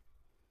breath.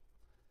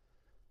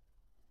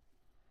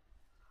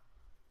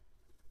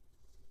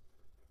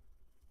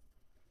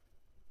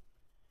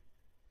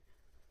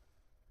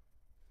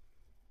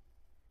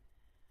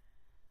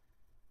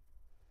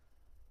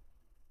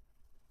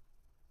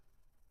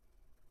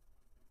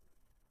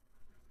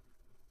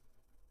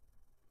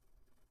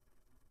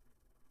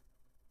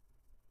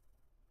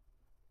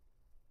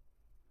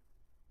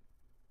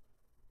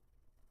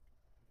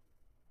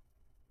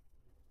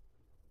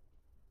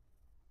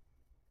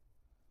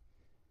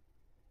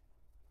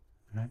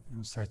 All right,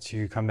 we'll start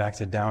to come back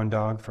to down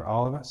dog for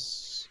all of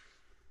us.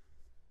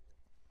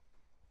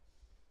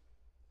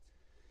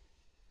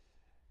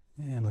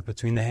 And look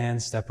between the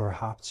hands, step or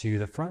hop to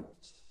the front.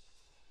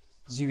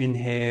 As you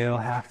inhale,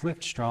 half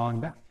lift,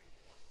 strong back.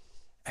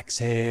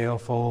 Exhale,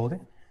 fold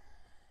in.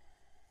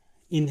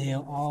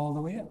 Inhale all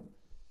the way up.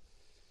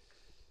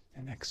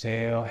 And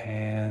exhale,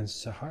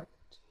 hands to heart.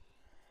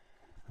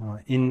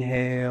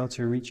 Inhale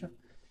to reach up.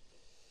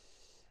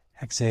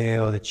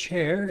 Exhale the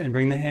chair and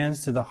bring the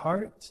hands to the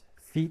heart.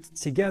 Feet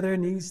together,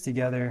 knees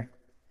together,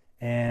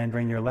 and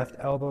bring your left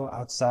elbow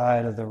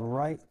outside of the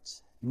right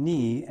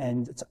knee.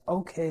 And it's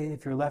okay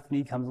if your left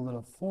knee comes a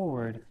little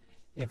forward,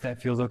 if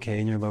that feels okay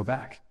in your low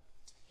back.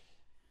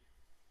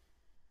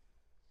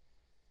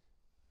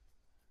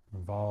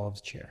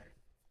 Revolves chair.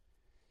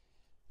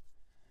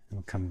 And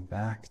we'll come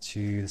back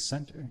to the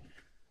center.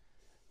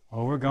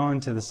 Oh, we're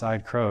going to the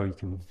side crow. You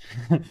can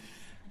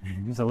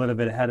just a little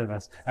bit ahead of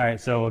us. All right,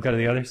 so we'll go to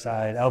the other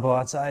side. Elbow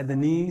outside the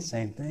knee,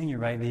 same thing. Your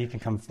right knee can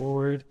come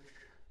forward.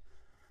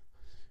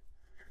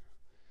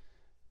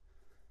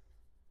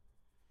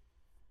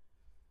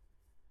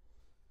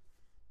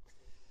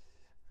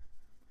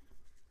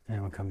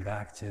 And we'll come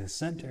back to the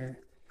center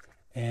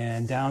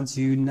and down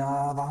to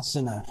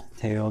Navasana.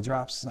 Tail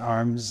drops,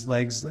 arms,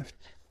 legs lift.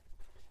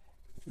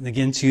 And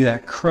again to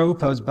that crow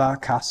pose,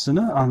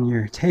 Bakasana on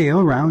your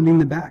tail, rounding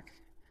the back.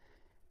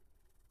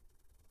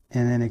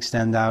 And then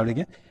extend out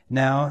again.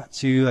 Now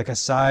to like a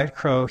side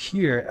crow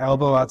here,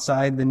 elbow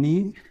outside the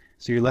knee.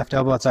 So your left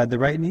elbow outside the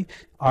right knee,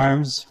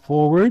 arms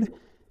forward,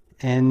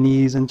 and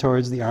knees in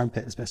towards the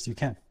armpit as best you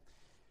can.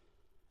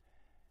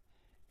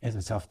 It's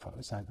a tough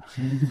pose, I know.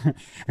 And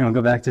we'll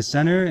go back to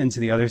center and to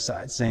the other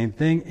side. Same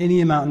thing. Any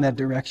amount in that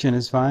direction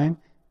is fine.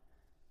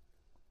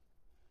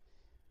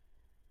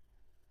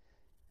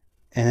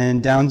 And then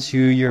down to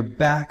your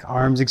back,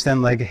 arms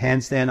extend like a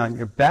handstand on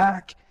your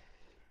back.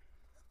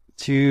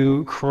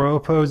 To crow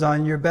pose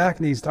on your back,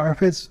 knees to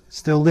armpits,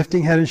 still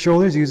lifting head and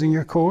shoulders using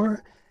your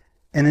core.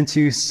 And then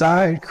to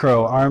side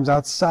crow, arms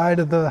outside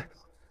of the,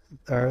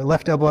 or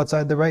left elbow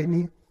outside the right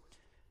knee.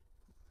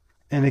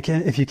 And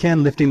again, if you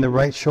can, lifting the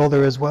right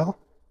shoulder as well.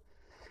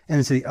 And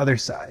then to the other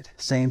side,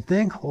 same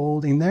thing,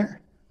 holding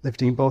there,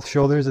 lifting both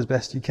shoulders as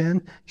best you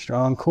can,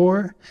 strong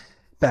core.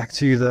 Back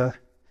to the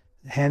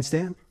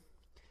handstand.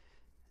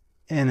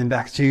 And then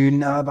back to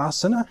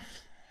Navasana,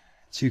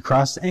 to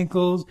crossed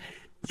ankles,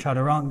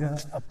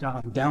 Chaturanga, up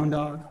dog, down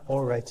dog,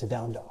 or right to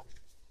down dog.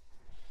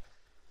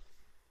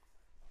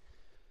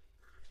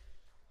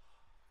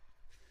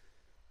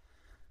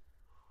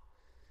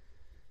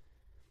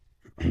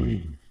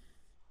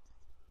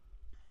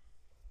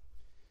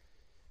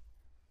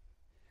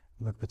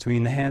 Look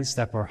between the hands,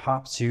 step or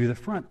hop to the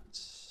front.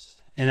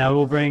 And I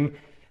will bring,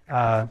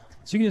 so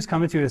you can just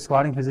come into a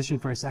squatting position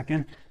for a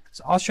second.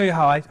 So I'll show you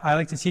how I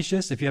like to teach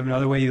this. If you have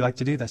another way you like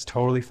to do, that's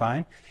totally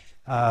fine.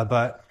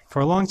 But for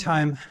a long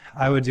time,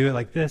 I would do it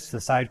like this, the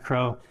side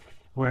crow,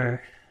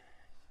 where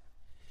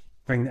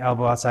bring the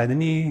elbow outside the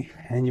knee,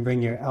 and you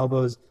bring your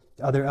elbows,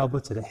 the other elbow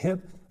to the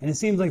hip. And it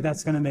seems like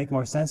that's going to make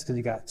more sense because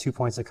you got 2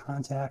 points of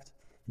contact,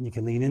 and you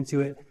can lean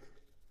into it,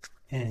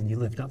 and you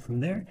lift up from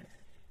there.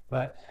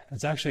 But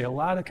it's actually a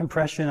lot of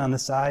compression on the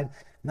side,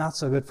 not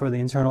so good for the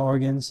internal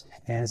organs,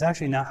 and it's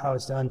actually not how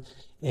it's done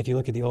if you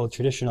look at the old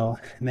traditional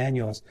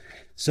manuals.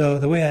 So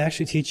the way I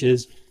actually teach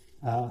is,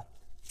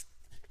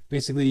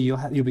 basically,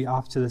 you'll be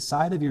off to the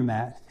side of your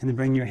mat and then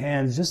bring your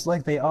hands just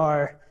like they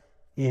are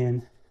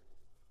in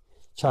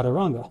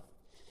chaturanga.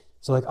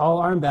 So like all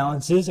arm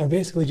balances are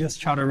basically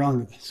just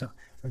chaturanga. So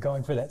we're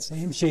going for that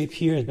same shape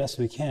here as best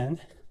we can.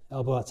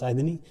 Elbow outside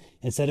the knee.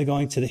 Instead of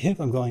going to the hip,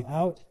 I'm going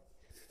out.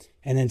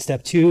 And then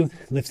step 2,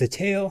 lift the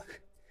tail.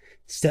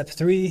 Step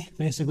 3,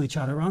 basically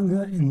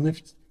chaturanga and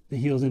lift the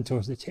heels in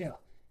towards the tail.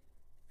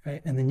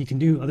 Right? And then you can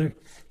do other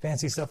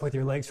fancy stuff with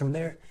your legs from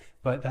there.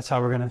 But that's how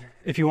we're going to,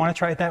 if you want to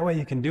try it that way,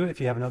 you can do it. If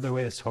you have another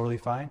way, it's totally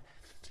fine.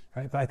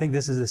 Right? But I think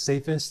this is the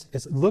safest.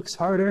 It looks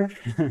harder,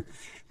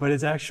 but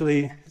it's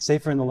actually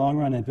safer in the long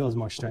run and builds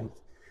more strength.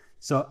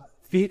 So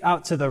feet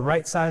out to the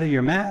right side of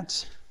your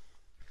mat,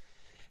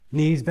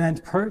 knees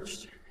bent,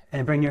 perched,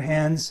 and bring your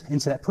hands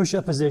into that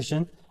push-up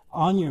position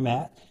on your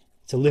mat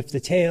to lift the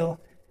tail,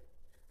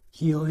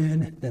 heel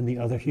in, then the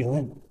other heel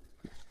in.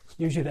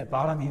 Usually that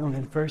bottom heel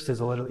in first is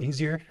a little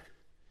easier,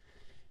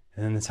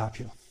 and then the top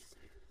heel.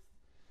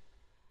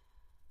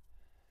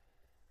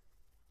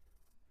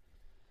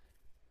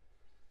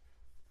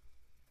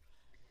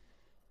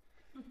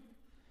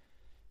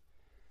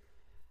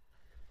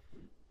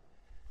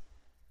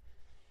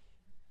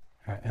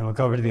 All right, and we'll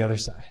go over to the other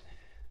side.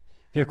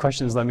 If you have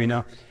questions, let me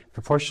know.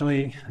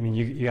 Proportionally, I mean,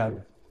 you got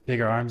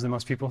bigger arms than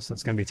most people, so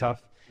it's going to be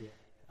tough.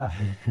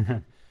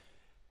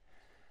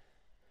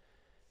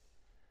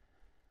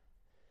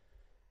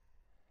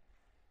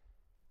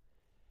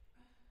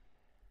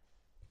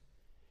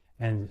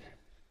 And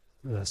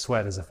the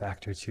sweat is a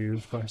factor too,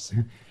 of course.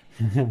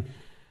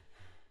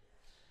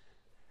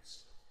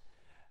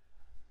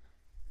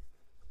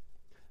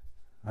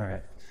 All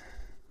right,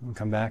 we'll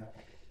come back.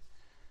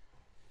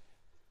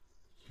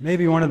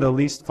 Maybe one of the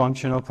least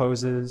functional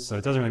poses, so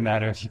it doesn't really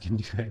matter if you can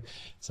do it.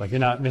 It's like you're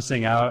not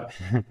missing out.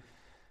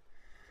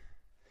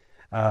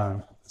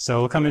 So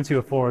we'll come into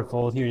a forward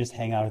fold here, just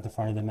hang out at the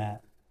front of the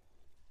mat.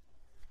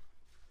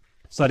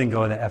 Just letting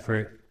go of the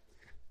effort.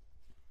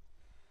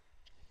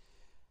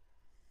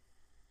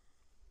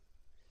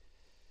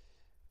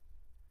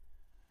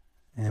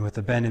 And with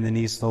the bend in the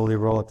knees, slowly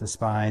roll up the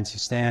spine to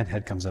stand.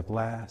 Head comes up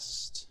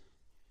last.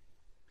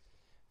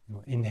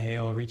 We'll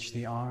inhale, reach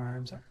the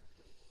arms.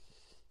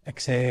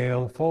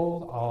 Exhale,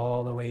 fold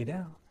all the way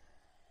down.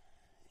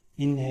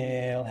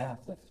 Inhale, half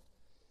lift.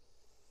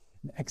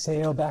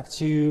 Exhale, back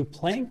to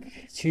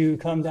plank to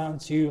come down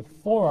to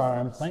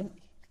forearm plank.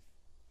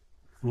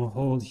 We'll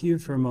hold here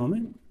for a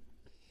moment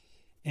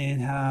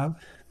and have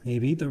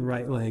maybe the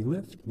right leg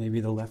lift, maybe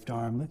the left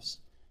arm lifts.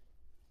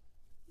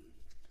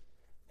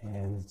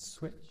 And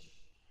switch.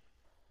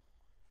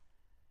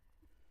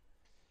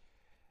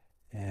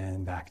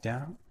 And back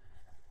down.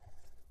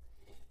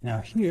 Now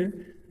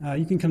here,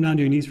 you can come down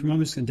to your knees for a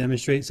moment. I'm just going to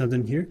demonstrate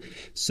something here.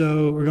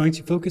 So we're going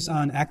to focus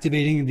on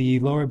activating the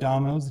lower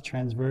abdominals, the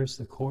transverse,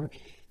 the core.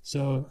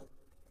 So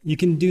you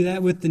can do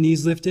that with the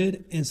knees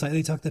lifted and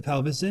slightly tuck the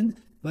pelvis in,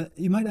 but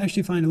you might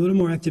actually find a little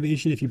more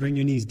activation if you bring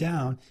your knees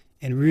down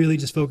and really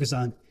just focus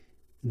on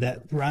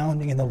that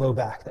rounding in the low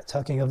back, that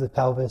tucking of the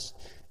pelvis,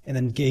 and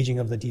then engaging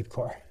of the deep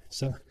core.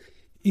 So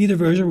either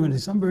version, we're going to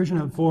do some version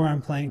of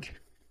forearm plank.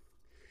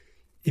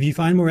 If you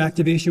find more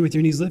activation with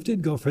your knees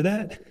lifted, go for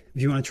that.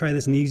 If you want to try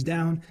this knees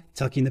down,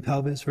 tucking the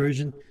pelvis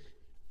version.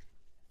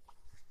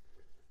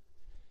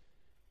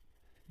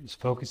 Just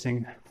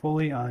focusing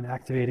fully on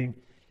activating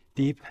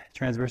deep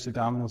transverse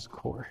abdominals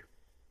core.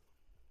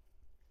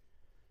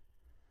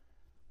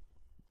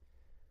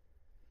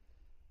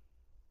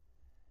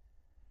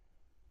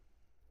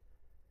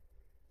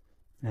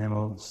 And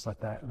we'll just let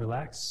that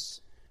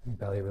relax,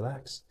 belly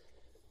relax.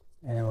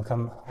 And we'll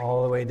come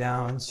all the way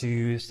down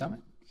to stomach.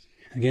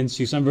 Again,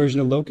 to some version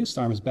of locust,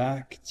 arms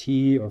back,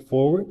 T or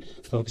forward,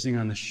 focusing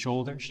on the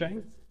shoulder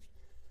strength.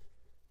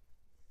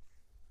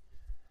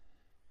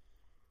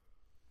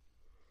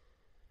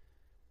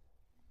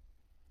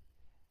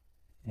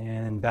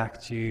 And back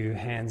to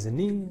hands and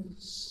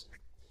knees.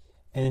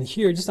 And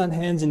here, just on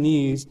hands and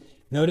knees,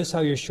 notice how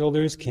your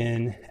shoulders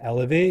can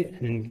elevate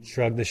and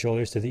shrug the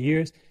shoulders to the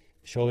ears.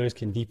 Shoulders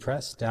can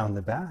depress down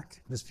the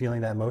back, just feeling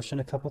that motion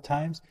a couple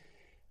times.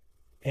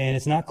 And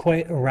it's not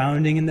quite a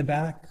rounding in the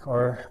back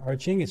or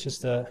arching, it's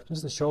just the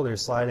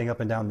shoulders sliding up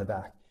and down the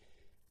back.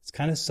 It's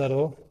kind of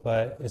subtle,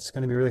 but it's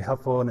going to be really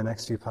helpful in the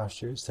next few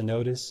postures to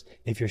notice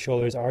if your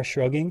shoulders are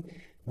shrugging.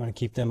 You want to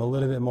keep them a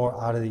little bit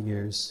more out of the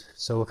ears.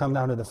 So we'll come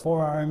down to the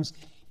forearms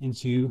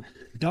into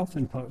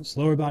dolphin pose.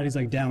 Lower body's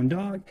like down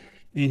dog.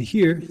 And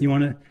here, you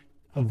want to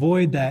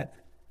avoid that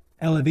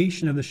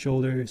elevation of the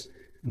shoulders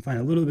and find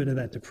a little bit of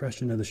that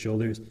depression of the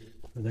shoulders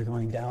where they're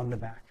going down the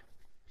back.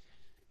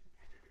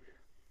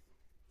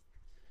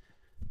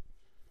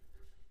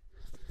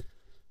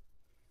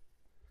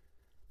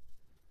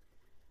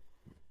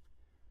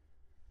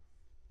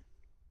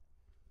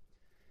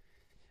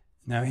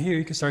 Now here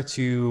you can start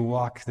to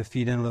walk the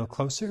feet in a little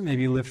closer.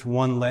 Maybe you lift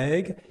one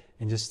leg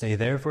and just stay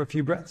there for a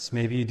few breaths.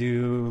 Maybe you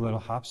do little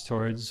hops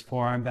towards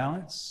forearm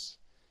balance.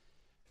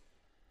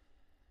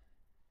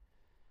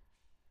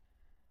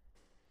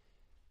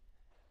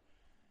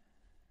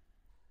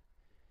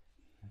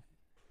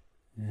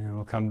 And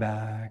we'll come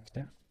back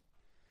down.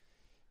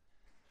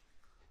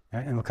 All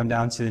right, and we'll come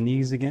down to the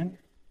knees again.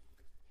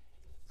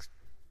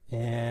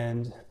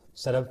 and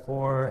set up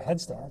for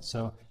headstand.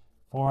 So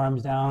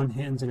forearms down,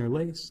 hands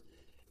interlaced,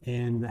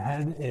 and the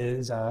head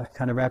is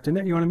kind of wrapped in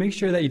there. You want to make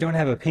sure that you don't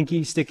have a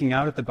pinky sticking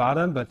out at the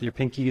bottom, but your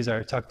pinkies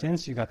are tucked in,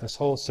 so you've got this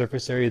whole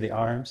surface area of the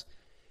arms.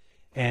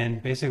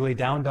 And basically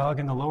down dog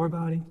in the lower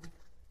body.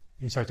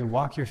 You start to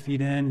walk your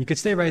feet in. You could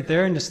stay right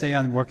there and just stay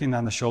on working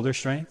on the shoulder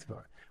strength,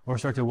 or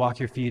start to walk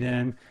your feet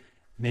in,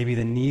 maybe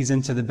the knees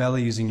into the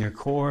belly using your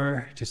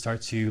core to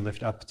start to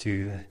lift up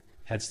to the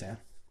headstand.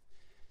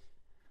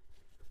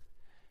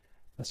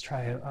 Let's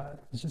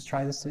just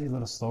try this a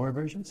little slower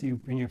version. So you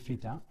bring your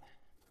feet down,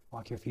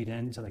 walk your feet in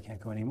until they can't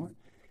go anymore.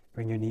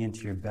 Bring your knee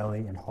into your belly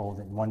and hold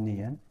it. One knee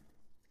in,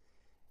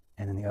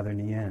 and then the other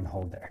knee in and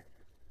hold there.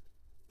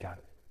 Got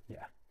it.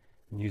 Yeah.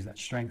 And use that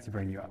strength to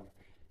bring you up.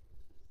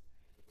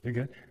 You're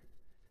good.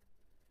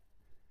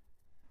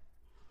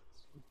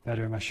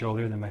 Better in my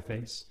shoulder than my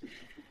face.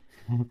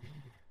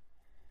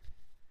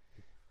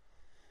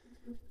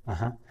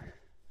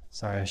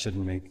 Sorry, I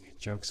shouldn't make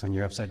jokes when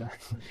you're upside down.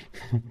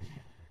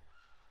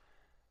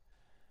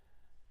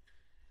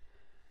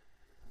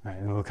 All right,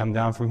 and we'll come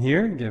down from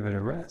here and give it a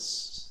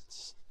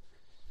rest.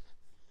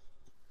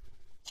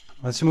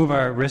 Let's move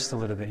our wrist a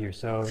little bit here.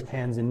 So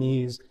hands and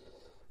knees,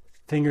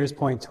 fingers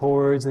point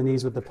towards the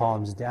knees with the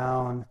palms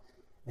down,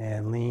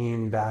 and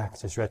lean back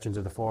to stretch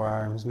into the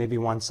forearms, maybe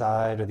one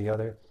side or the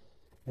other,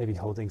 maybe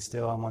holding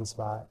still on one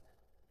spot.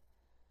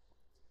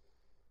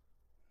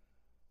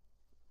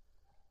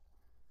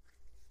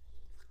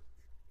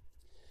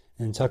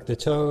 And tuck the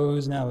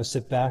toes. Now we'll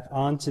sit back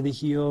onto the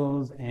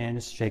heels and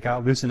just shake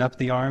out, loosen up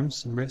the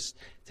arms and wrists,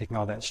 taking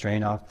all that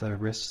strain off the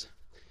wrists.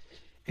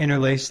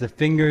 Interlace the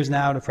fingers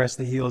now to press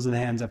the heels of the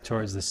hands up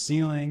towards the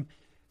ceiling,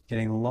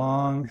 getting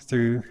long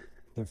through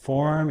the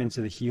forearm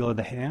into the heel of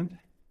the hand.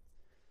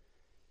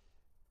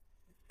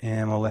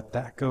 And we'll let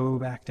that go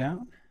back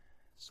down.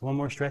 So one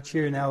more stretch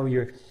here. Now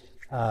your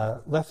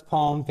left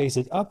palm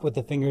faces up with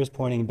the fingers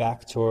pointing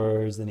back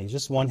towards the knees.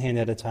 Just one hand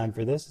at a time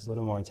for this. It's a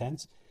little more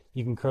intense.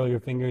 You can curl your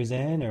fingers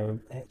in or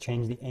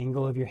change the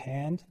angle of your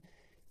hand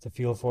to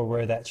feel for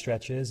where that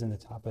stretch is in the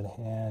top of the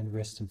hand,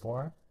 wrist, and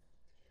forearm.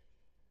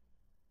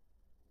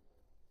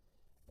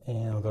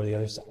 And we'll go to the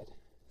other side.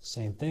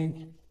 Same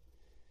thing.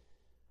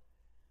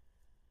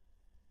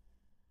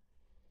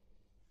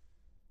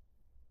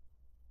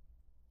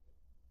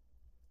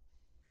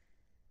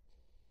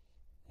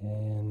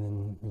 And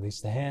then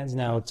release the hands.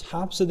 Now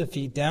tops of the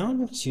feet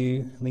down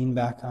to lean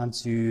back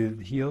onto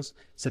the heels,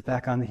 sit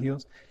back on the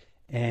heels.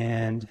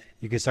 And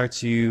you can start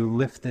to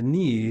lift the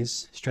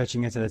knees,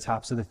 stretching into the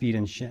tops of the feet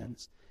and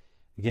shins.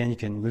 Again, you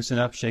can loosen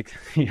up, shake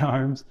the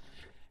arms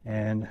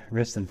and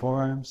wrists and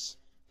forearms.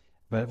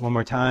 But one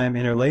more time,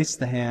 interlace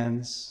the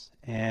hands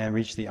and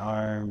reach the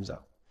arms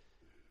up.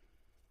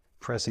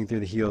 Pressing through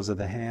the heels of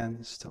the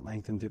hands to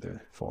lengthen through the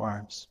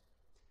forearms.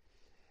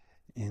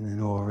 And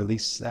then we'll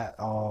release that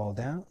all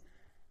down.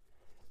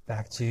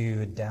 Back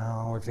to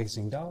downward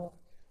facing dog.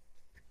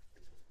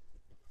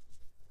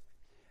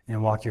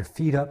 And walk your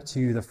feet up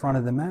to the front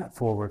of the mat,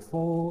 forward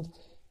fold.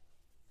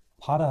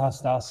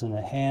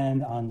 Padahastasana,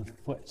 hand on the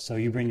foot. So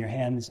you bring your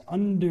hands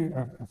under,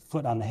 or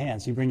foot on the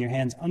hand. So you bring your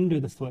hands under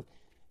the foot.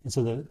 And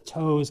so the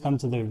toes come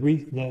to the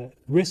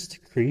wrist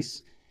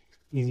crease.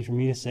 Easy for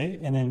me to say.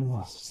 And then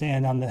we'll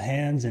stand on the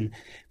hands and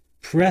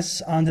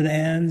press onto the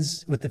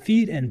hands with the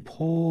feet and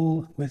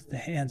pull with the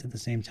hands at the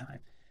same time.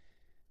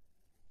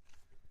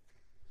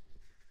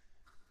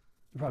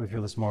 You probably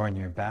feel this more in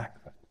your back,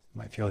 but you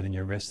might feel it in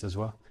your wrist as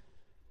well.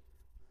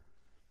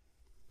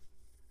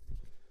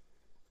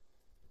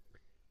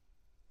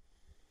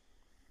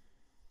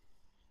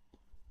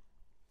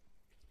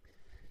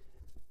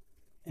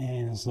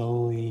 And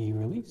slowly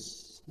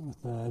release. With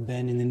a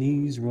bend in the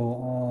knees, roll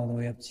all the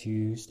way up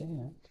to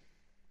stand.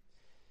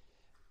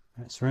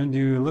 All right, so we're going to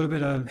do a little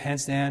bit of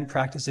handstand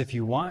practice if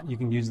you want. You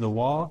can use the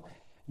wall.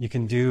 You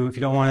can do, if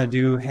you don't want to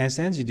do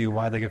handstands, you do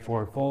wide-legged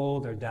forward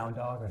fold or down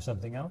dog or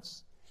something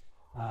else.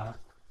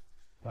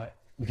 But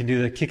you can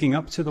do the kicking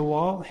up to the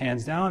wall,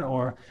 hands down,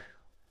 or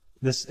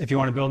this, if you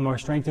want to build more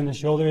strength in the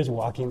shoulders,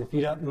 walking the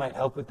feet up might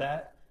help with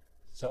that.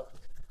 So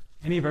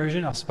any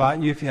version, I'll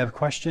spot you if you have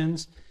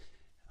questions.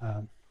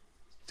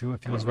 Do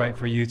what feels right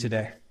for you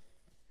today.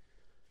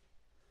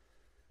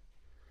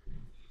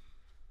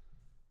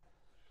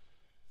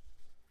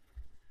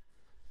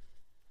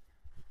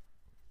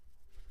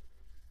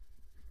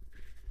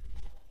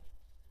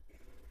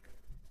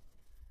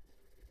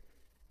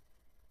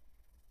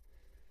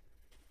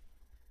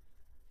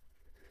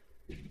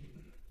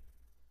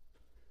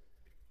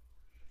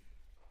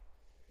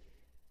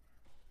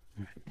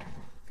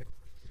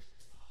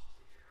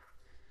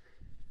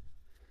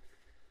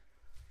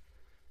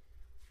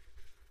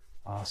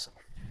 Awesome.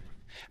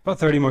 About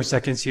 30 more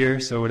seconds here,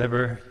 so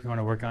whatever you want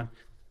to work on.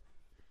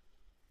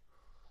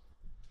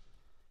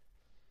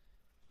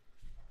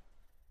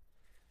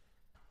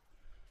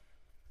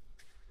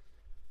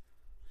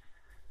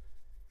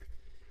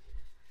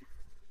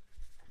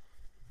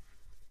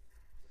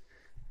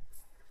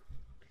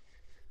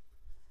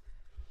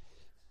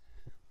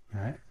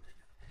 All right.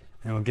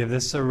 And we'll give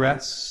this a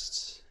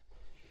rest.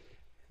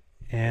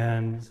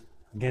 And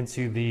again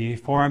to the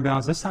forearm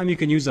balance. This time you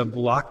can use a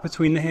block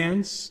between the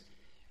hands.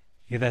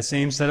 You get that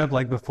same setup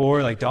like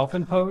before, like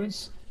dolphin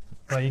pose,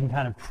 but you can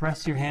kind of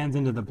press your hands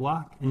into the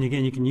block. And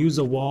again, you can use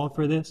a wall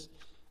for this.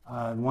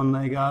 One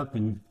leg up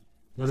and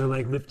the other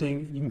leg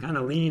lifting. You can kind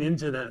of lean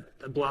into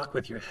that block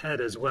with your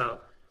head as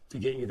well to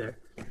get you there.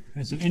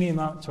 And so any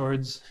amount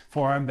towards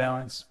forearm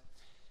balance.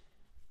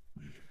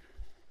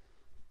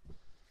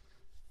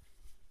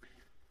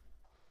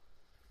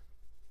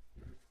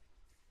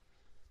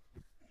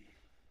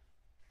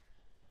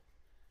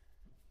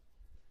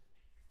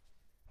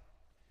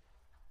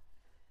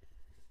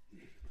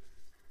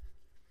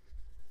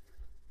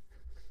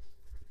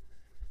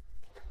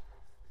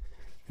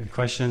 Good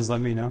questions,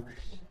 let me know.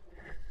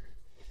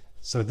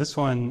 So this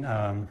one,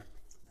 have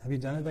you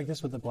done it like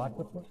this with the block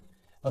before?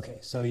 Okay,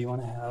 so you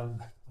want to have,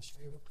 I'll show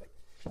you real quick.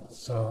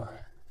 So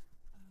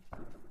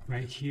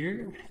right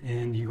here,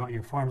 and you want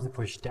your forearms to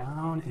push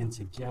down and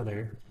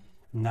together,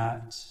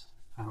 not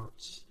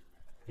out.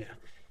 Yeah,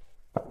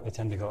 they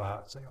tend to go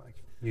out, so you like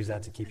use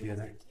that to keep you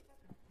there.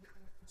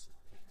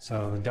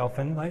 So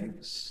dolphin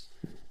legs.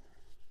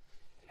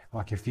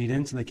 Walk your feet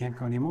in so they can't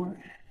go anymore.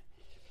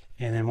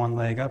 And then one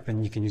leg up,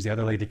 and you can use the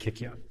other leg to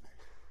kick you up.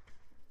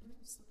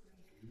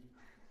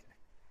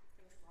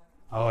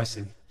 Oh, I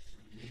see.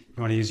 You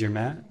want to use your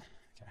mat?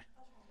 Okay.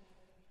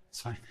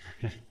 It's fine.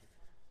 Okay.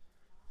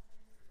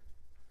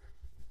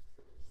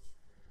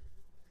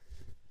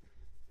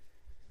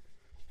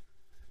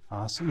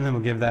 Awesome. And then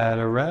we'll give that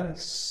a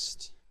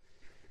rest.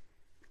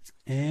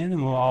 And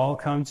then we'll all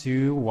come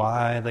to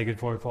wide-legged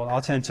forward fold.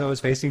 All 10 toes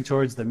facing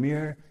towards the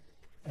mirror.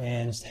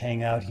 And just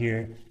hang out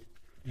here.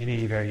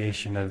 Any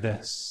variation of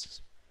this.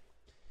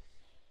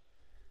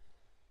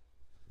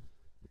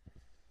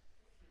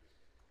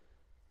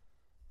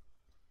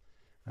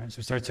 All right, so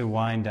we start to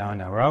wind down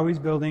now. We're always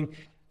building,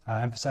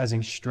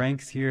 emphasizing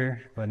strength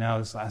here, but now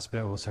this last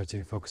bit we'll start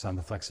to focus on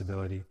the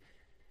flexibility.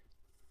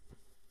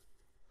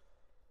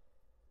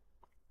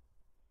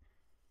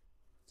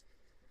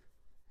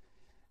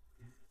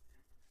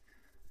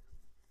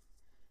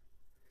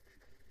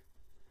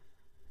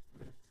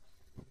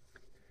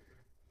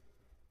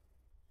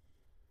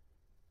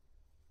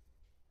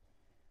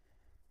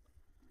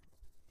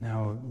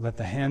 Now let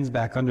the hands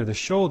back under the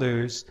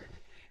shoulders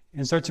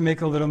and start to make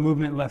a little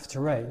movement left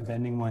to right,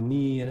 bending one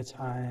knee at a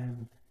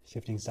time,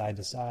 shifting side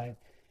to side.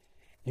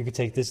 You could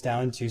take this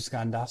down to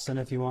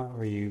Skandasana if you want,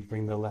 where you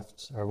bring the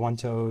left or one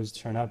toes,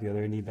 turn up, the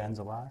other knee bends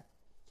a lot.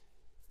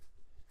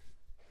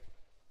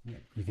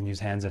 You can use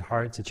hands at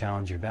heart to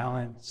challenge your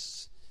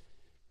balance.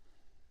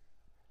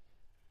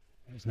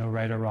 There's no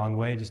right or wrong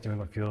way, just doing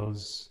what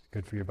feels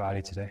good for your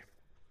body today.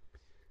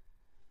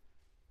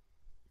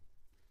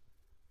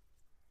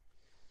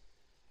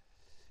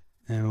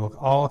 And we'll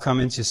all come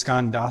into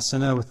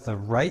Skandasana with the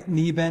right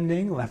knee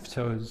bending, left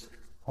toes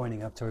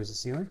pointing up towards the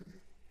ceiling.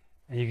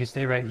 And you can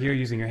stay right here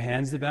using your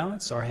hands to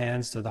balance, or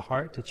hands to the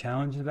heart to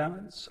challenge the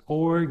balance.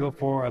 Or go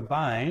for a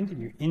bind.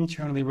 You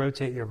internally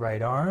rotate your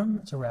right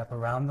arm to wrap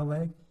around the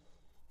leg.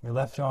 Your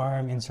left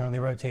arm internally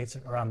rotates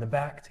around the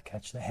back to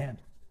catch the hand.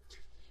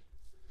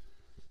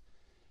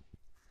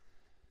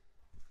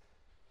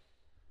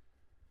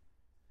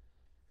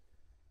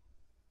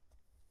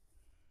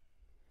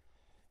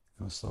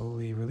 We'll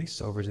slowly release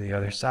over to the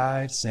other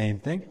side, same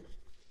thing.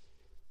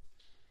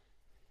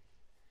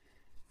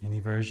 Any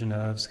version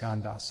of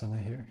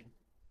Skandasana here.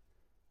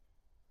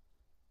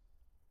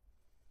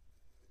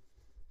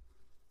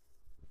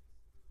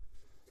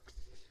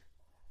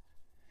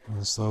 And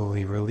we'll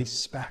slowly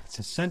release back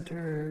to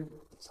center.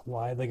 It's a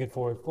wide-legged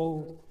forward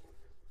fold.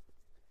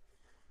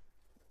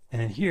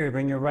 And then here,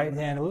 bring your right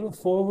hand a little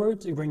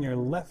forward to bring your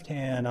left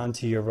hand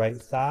onto your right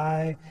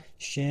thigh,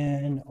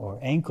 shin, or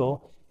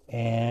ankle.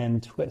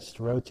 And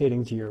twist,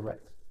 rotating to your right.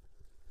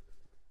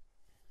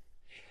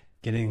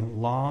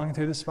 Getting long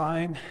through the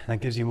spine, that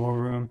gives you more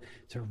room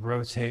to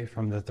rotate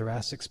from the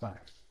thoracic spine.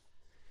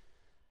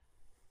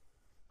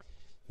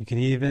 You can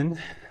even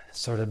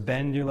sort of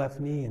bend your left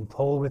knee and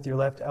pull with your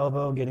left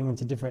elbow, getting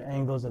into different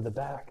angles of the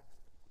back,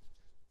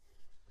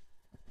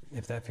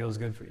 if that feels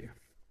good for you.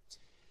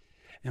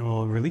 And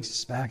we'll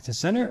release back to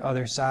center,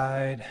 other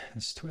side,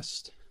 let's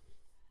twist.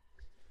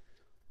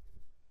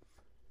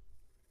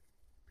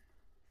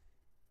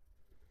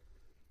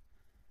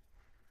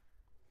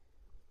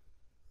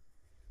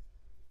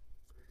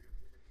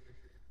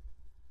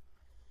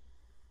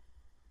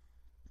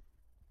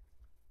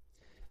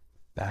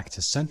 Back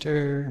to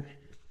center.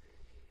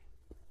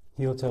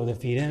 Heel toe the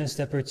feet in a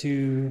step or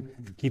two.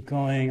 Keep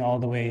going all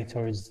the way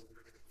towards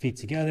feet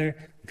together.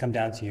 Come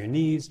down to your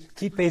knees.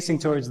 Keep facing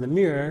towards the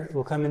mirror.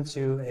 We'll come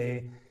into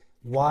a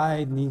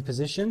wide knee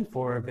position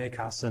for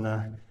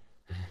Bekasana.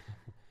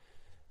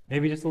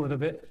 Maybe just a little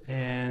bit.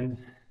 And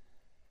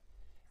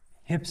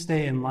hips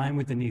stay in line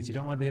with the knees. You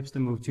don't want the hips to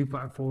move too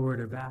far forward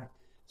or back.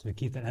 So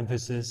keep that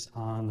emphasis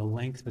on the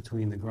length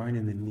between the groin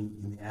and the knee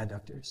and the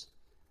adductors.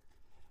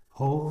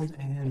 Hold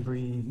and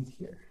breathe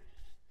here.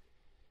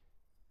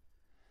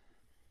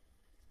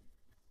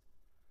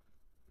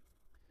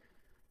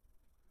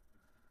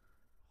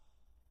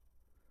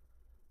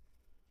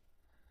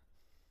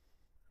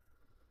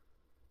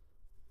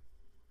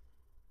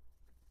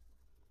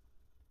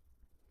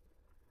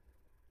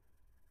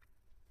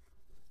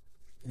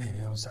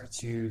 we'll start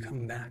to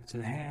come back to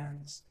the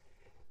hands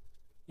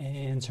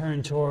and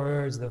turn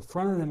towards the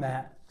front of the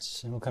mat.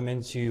 And we'll come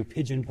into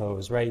pigeon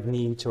pose, right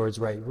knee towards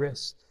right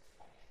wrist,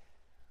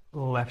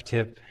 left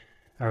hip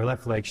or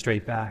left leg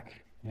straight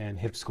back and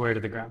hip square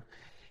to the ground.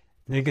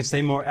 And you can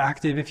stay more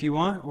active if you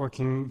want,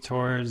 working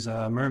towards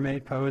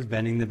mermaid pose,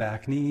 bending the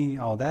back knee,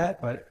 all that.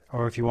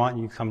 Or if you want,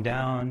 you come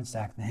down,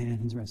 stack the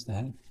hands, rest the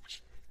head.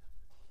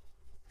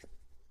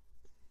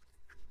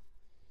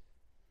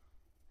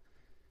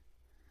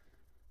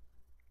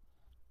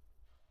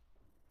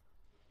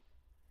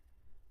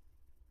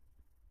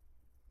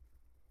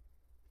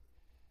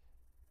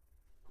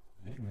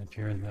 And if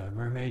you're in the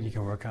mermaid, you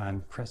can work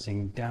on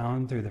pressing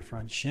down through the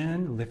front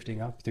shin,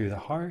 lifting up through the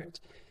heart.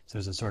 So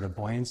there's a sort of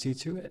buoyancy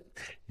to it.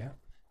 Yeah.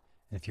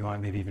 If you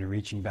want, maybe even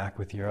reaching back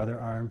with your other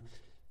arm,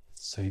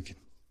 so you can.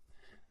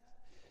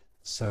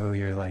 So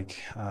you're like,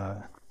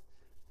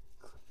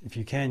 if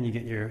you can, you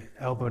get your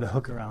elbow to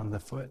hook around the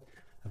foot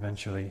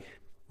eventually,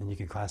 and you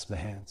can clasp the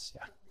hands.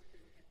 Yeah.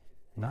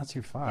 Not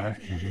too far.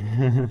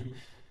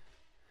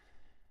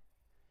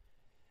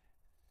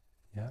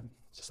 Yeah.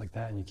 Just like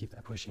that, and you keep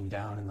that pushing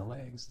down in the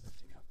legs,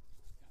 lifting up.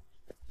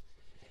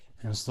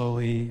 And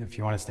slowly, if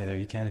you want to stay there,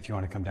 you can. If you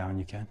want to come down,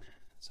 you can.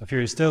 So if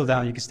you're still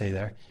down, you can stay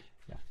there.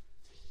 Yeah.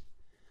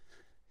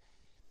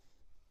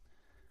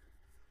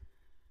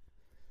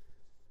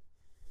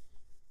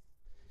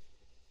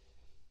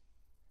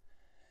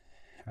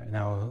 All right,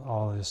 now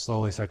I'll just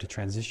slowly start to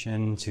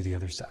transition to the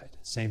other side.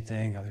 Same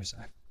thing, other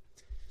side.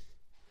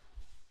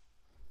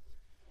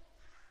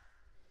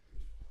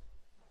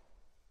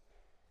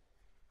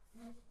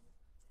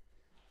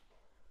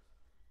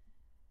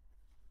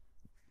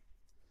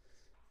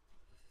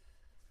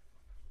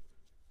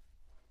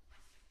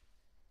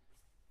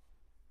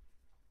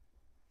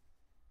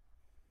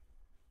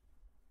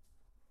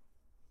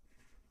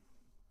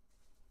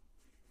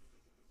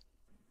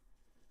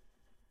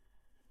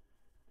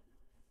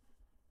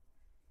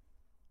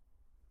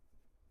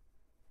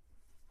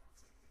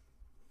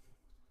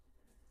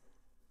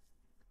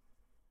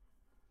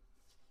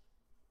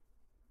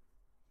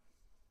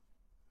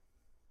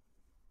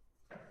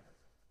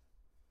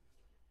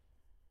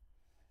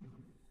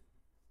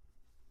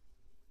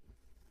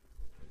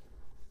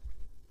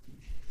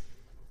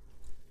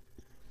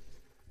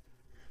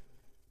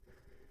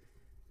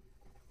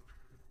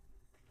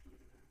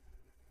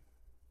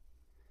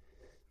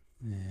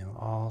 And we'll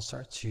all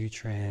start to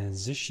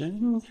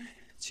transition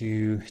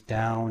to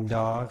down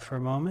dog for a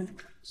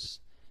moment.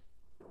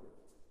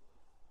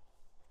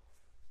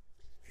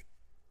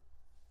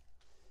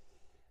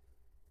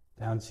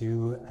 Down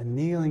to a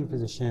kneeling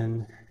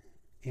position,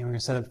 and we're going to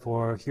set up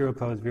for hero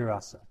pose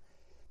virasana.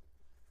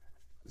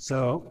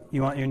 So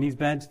you want your knees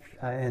bent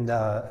and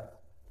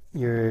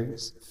your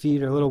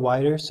feet are a little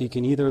wider, so you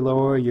can either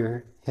lower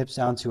your hips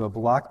down to a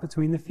block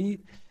between the feet,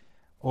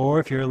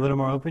 or if you're a little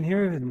more open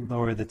here,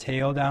 lower the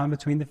tail down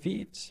between the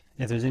feet.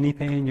 If there's any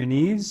pain in your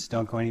knees,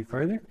 don't go any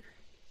further.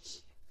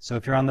 So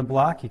if you're on the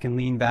block, you can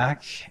lean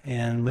back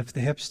and lift the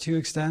hips to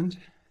extend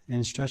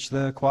and stretch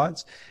the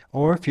quads.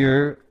 Or if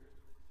you're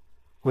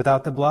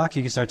without the block,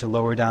 you can start to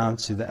lower down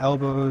to the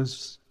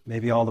elbows,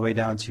 maybe all the way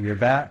down to your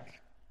back.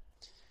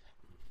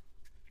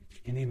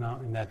 Any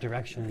amount in that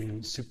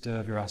direction,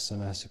 Supta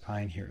Virasana,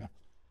 Supine Hero.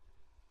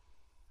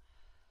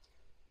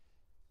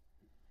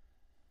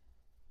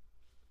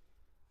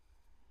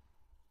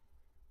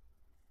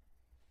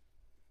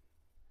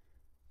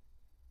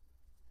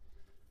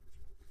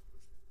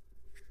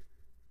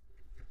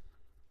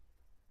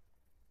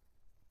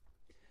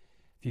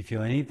 If you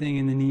feel anything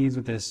in the knees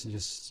with this,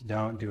 just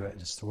don't do it.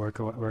 Just work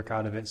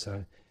out of it.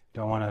 So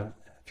don't want to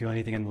feel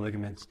anything in the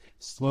ligaments.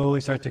 Slowly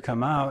start to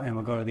come out, and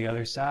we'll go to the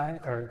other side.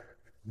 Or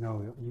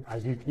no,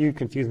 you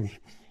confuse me.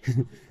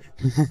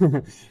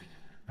 All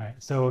right,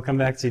 so we'll come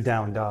back to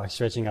down dog,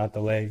 stretching out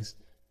the legs.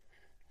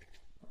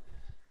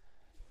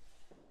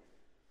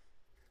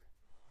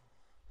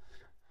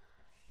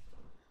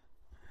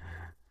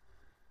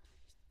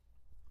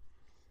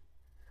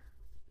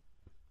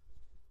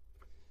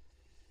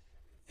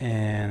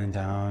 And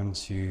down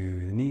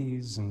to the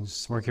knees, and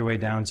just work your way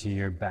down to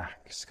your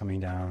backs,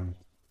 coming down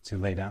to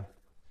lay down.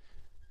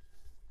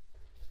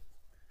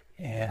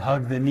 And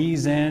hug the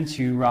knees in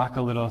to rock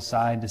a little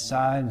side to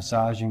side,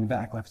 massaging the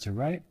back left to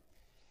right.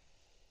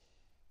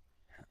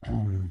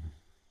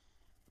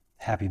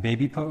 Happy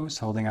baby pose,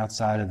 holding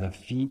outside of the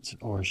feet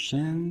or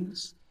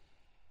shins.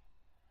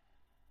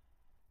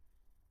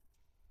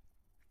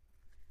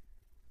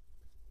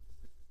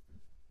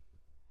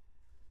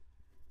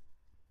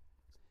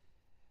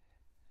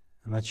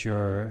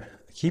 And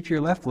keep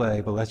your left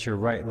leg, but let your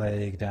right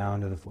leg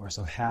down to the floor.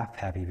 So half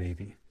happy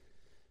baby.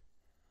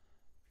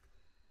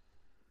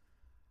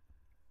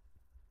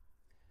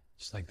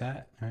 Just like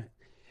that, right?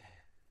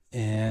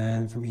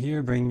 And from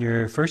here, bring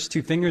your first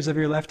two fingers of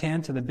your left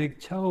hand to the big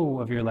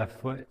toe of your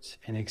left foot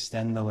and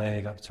extend the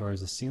leg up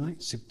towards the ceiling,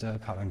 Supta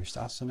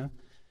Pavanusthasana.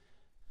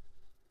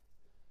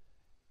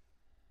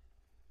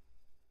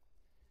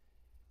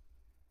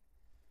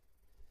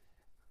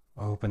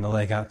 Open the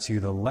leg out to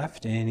the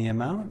left any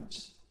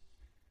amount.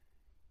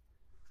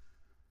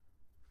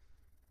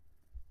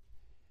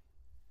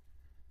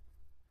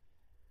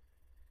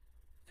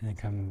 And then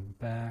come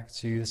back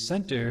to the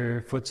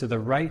center, foot to the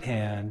right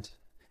hand.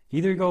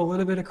 Either go a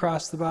little bit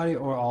across the body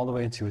or all the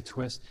way into a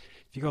twist.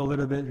 If you go a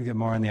little bit, you get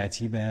more on the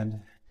IT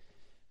band.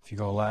 If you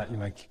go a lot, you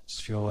might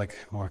just feel like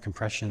more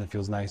compression that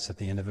feels nice at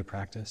the end of a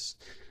practice.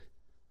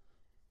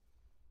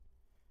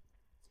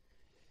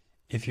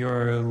 If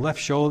your left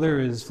shoulder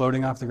is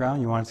floating off the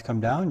ground, you want it to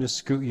come down, just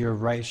scoot your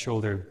right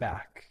shoulder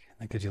back.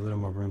 That gives you a little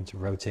more room to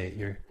rotate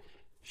your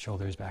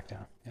shoulders back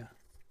down. Yeah.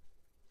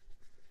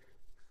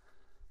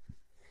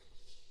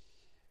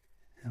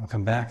 And we'll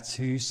come back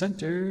to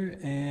center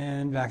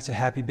and back to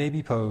happy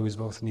baby pose,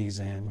 both knees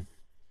in.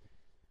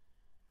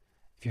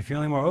 If you're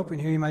feeling more open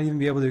here, you might even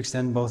be able to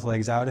extend both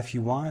legs out if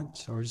you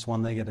want, or just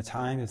one leg at a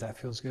time if that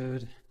feels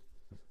good.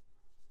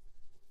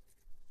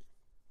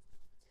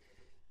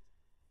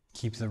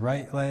 Keep the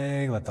right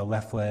leg, let the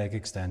left leg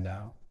extend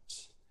out.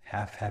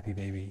 Half happy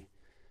baby.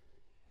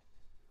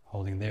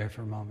 Holding there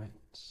for a moment.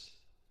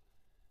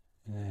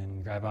 And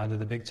then grab onto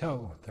the big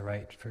toe, the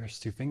right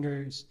first two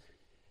fingers.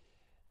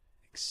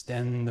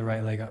 Extend the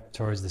right leg up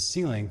towards the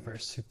ceiling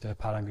first, Supta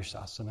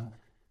Padangusthasana.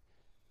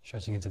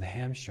 Stretching into the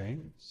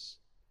hamstrings.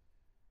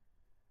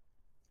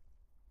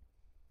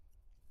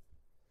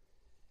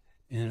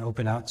 And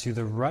open out to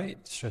the right,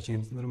 stretching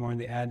a little more in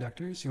the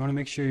adductors. You want to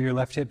make sure your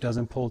left hip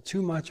doesn't pull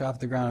too much off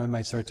the ground. It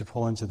might start to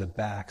pull into the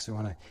back, so you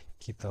want to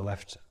keep the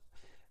left.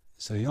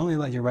 So you only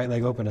let your right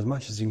leg open as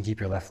much as you can keep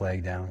your left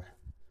leg down.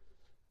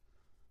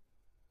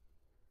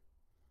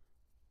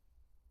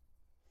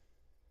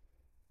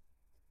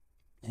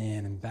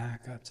 And then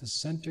back up to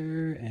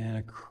center and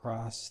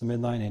across the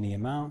midline any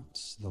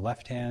amount. The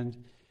left hand.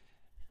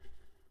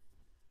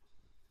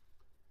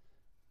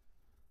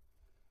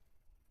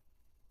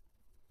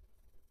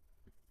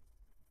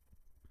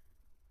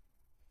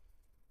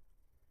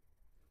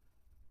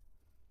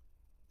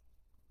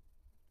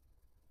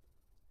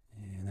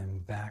 And then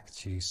back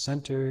to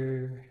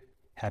center.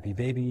 Happy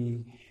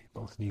baby.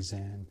 Both knees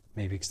in.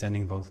 Maybe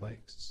extending both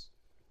legs.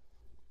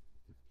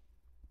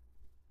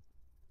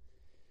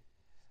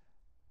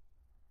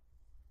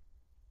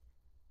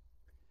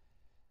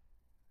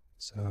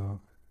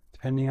 So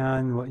depending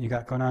on what you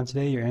got going on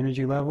today, your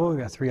energy level,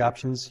 you got three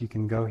options. You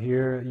can go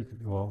here, you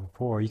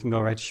can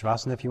go right to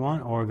Shavasana if you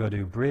want, or go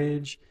to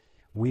bridge,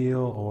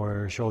 wheel,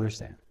 or shoulder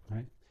stand,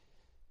 right?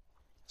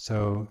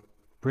 So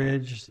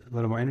bridge, a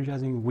little more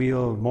energizing,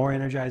 wheel, more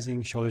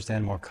energizing, shoulder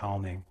stand, more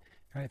calming.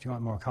 Right? If you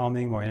want more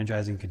calming, more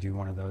energizing, you could do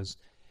one of those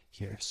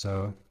here.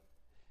 So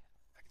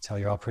I can tell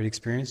you're all pretty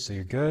experienced, so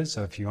you're good.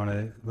 So if you want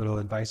a little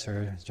advice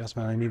or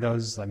adjustment on any of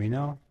those, let me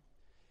know.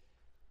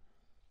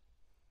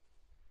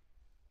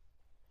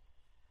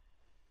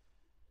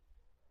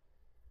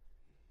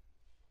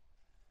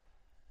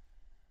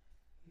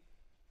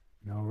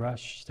 No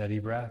rush, steady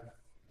breath.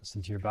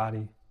 Listen to your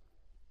body.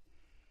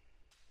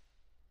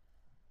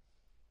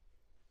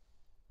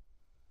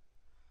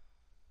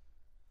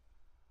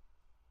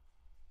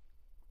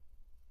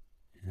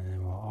 And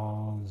then we'll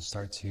all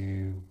start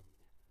to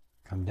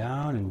come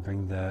down and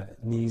bring the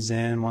knees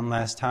in one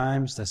last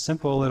time. Just a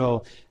simple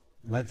little,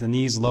 let the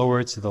knees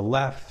lower to the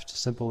left.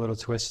 Simple little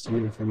twist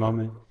here for a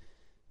moment.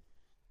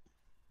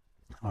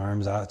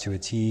 Arms out to a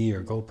T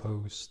or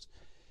goalpost.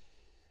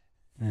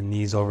 And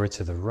knees over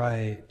to the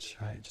right,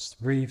 just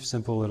a brief,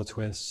 simple little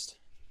twist.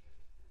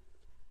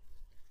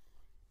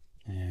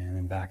 And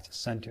then back to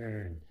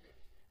center, and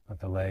let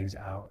the legs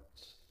out.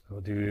 So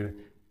we'll do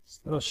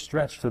a little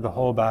stretch through the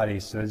whole body.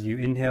 So as you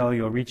inhale,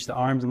 you'll reach the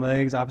arms and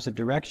legs opposite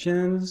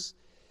directions.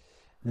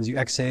 As you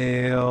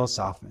exhale,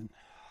 soften.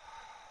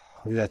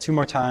 We'll do that 2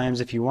 more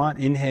times if you want.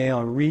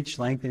 Inhale, reach,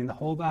 lengthening the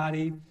whole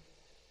body.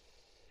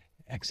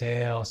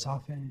 Exhale,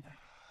 soften.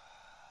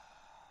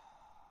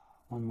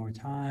 1 more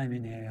time,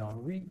 inhale,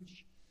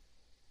 reach.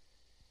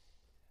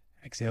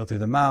 Exhale through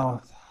the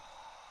mouth.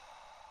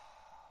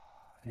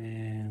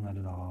 And let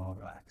it all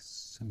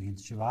relax. So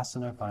means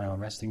Shavasana, final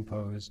resting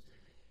pose.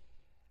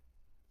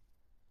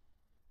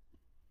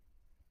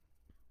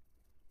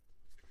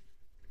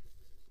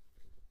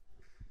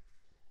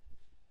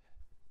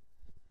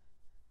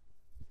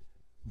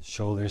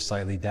 Shoulders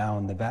slightly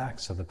down the back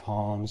so the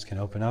palms can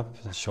open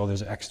up. The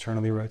shoulders are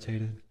externally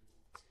rotated.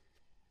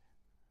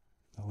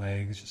 The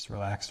legs just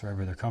relaxed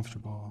wherever they're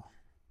comfortable.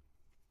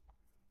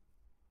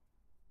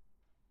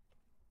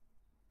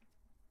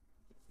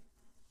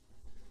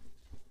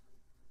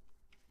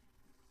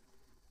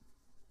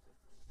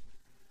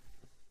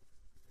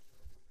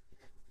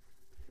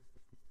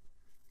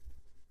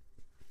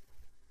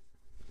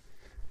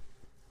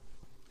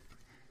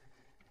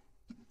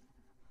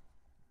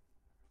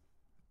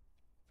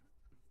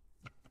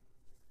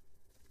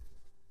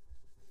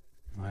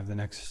 I'll have the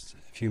next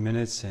few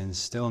minutes in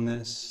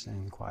stillness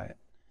and quiet.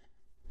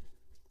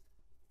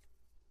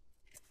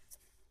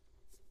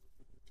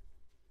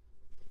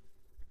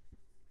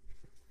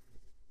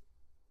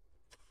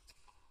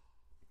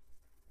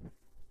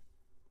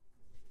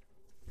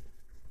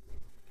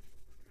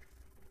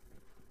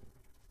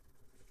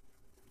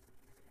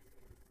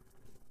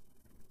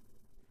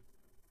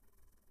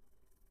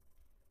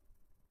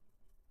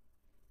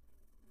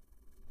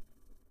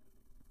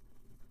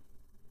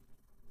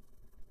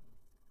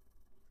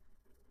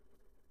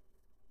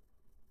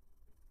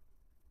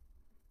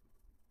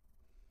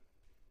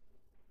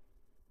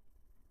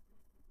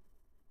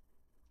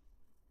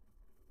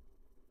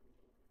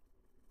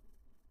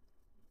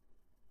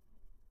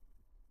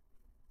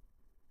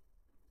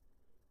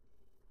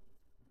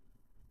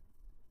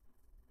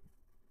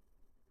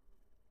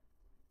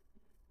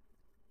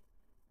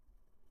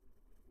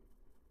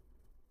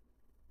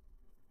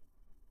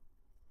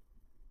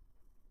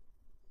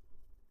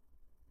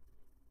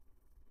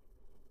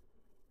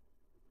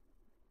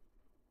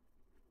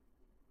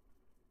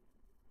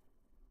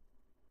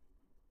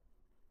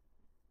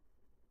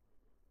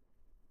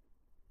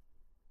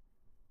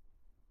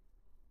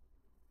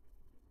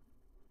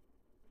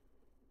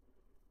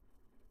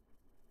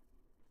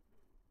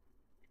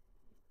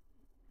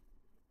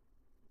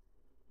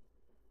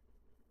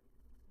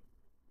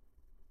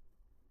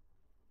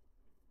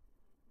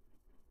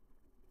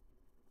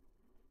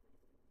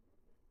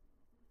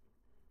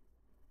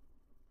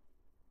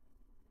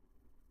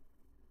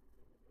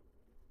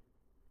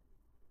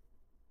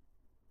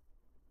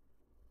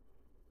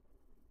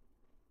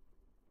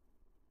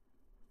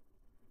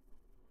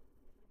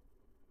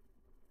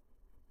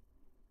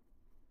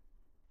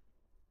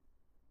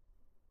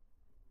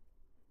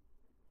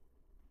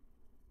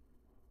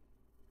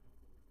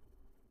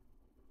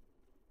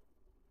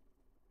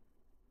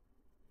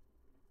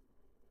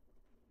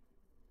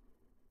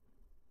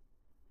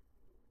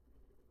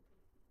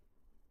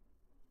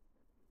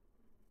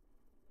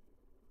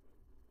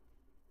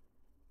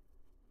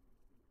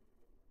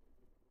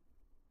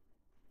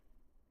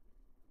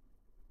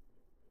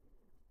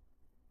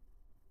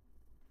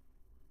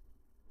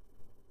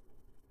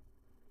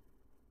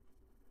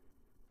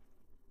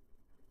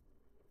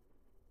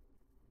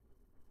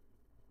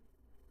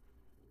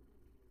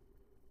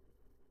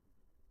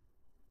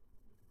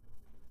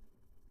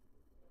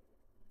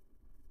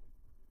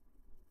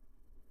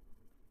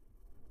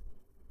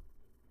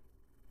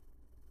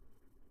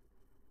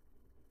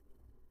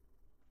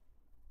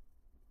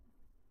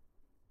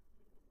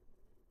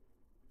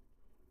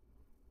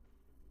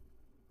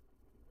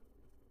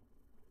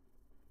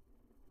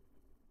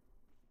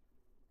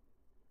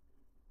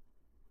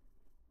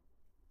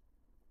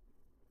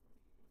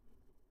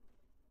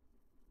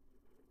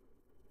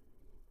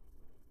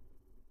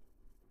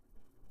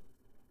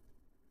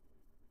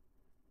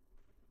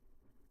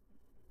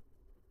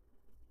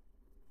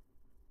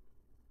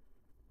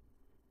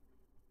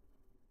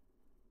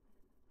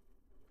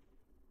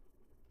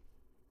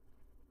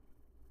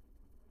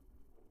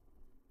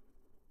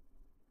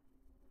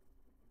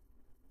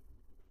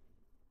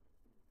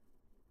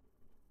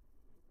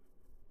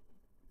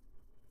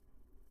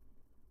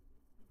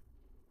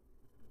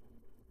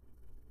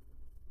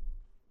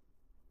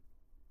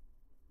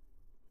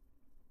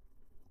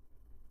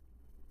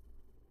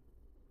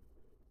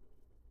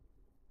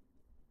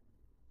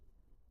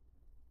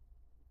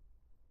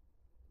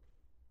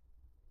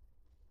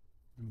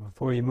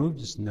 Before you move,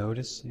 just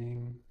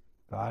noticing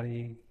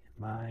body,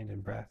 mind,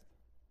 and breath.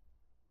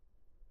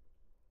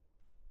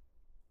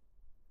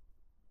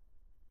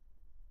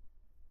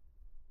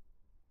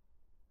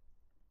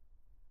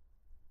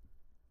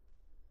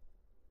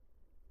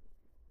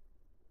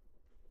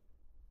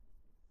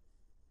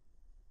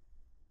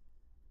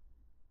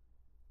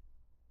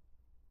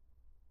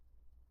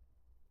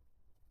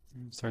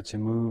 Start to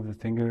move the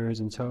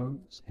fingers and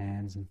toes,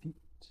 hands and feet,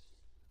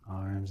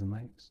 arms and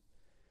legs.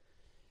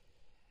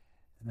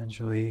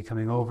 Eventually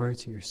coming over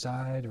to your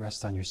side,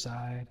 rest on your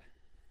side.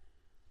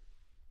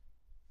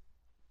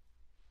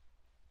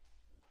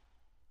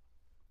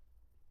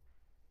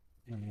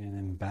 And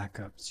then back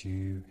up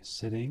to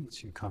sitting,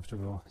 to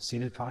comfortable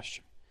seated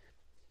posture.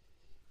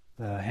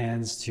 The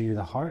hands to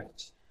the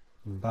heart.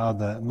 Bow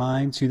the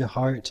mind to the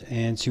heart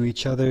and to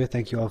each other.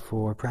 Thank you all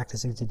for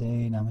practicing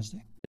today.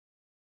 Namaste.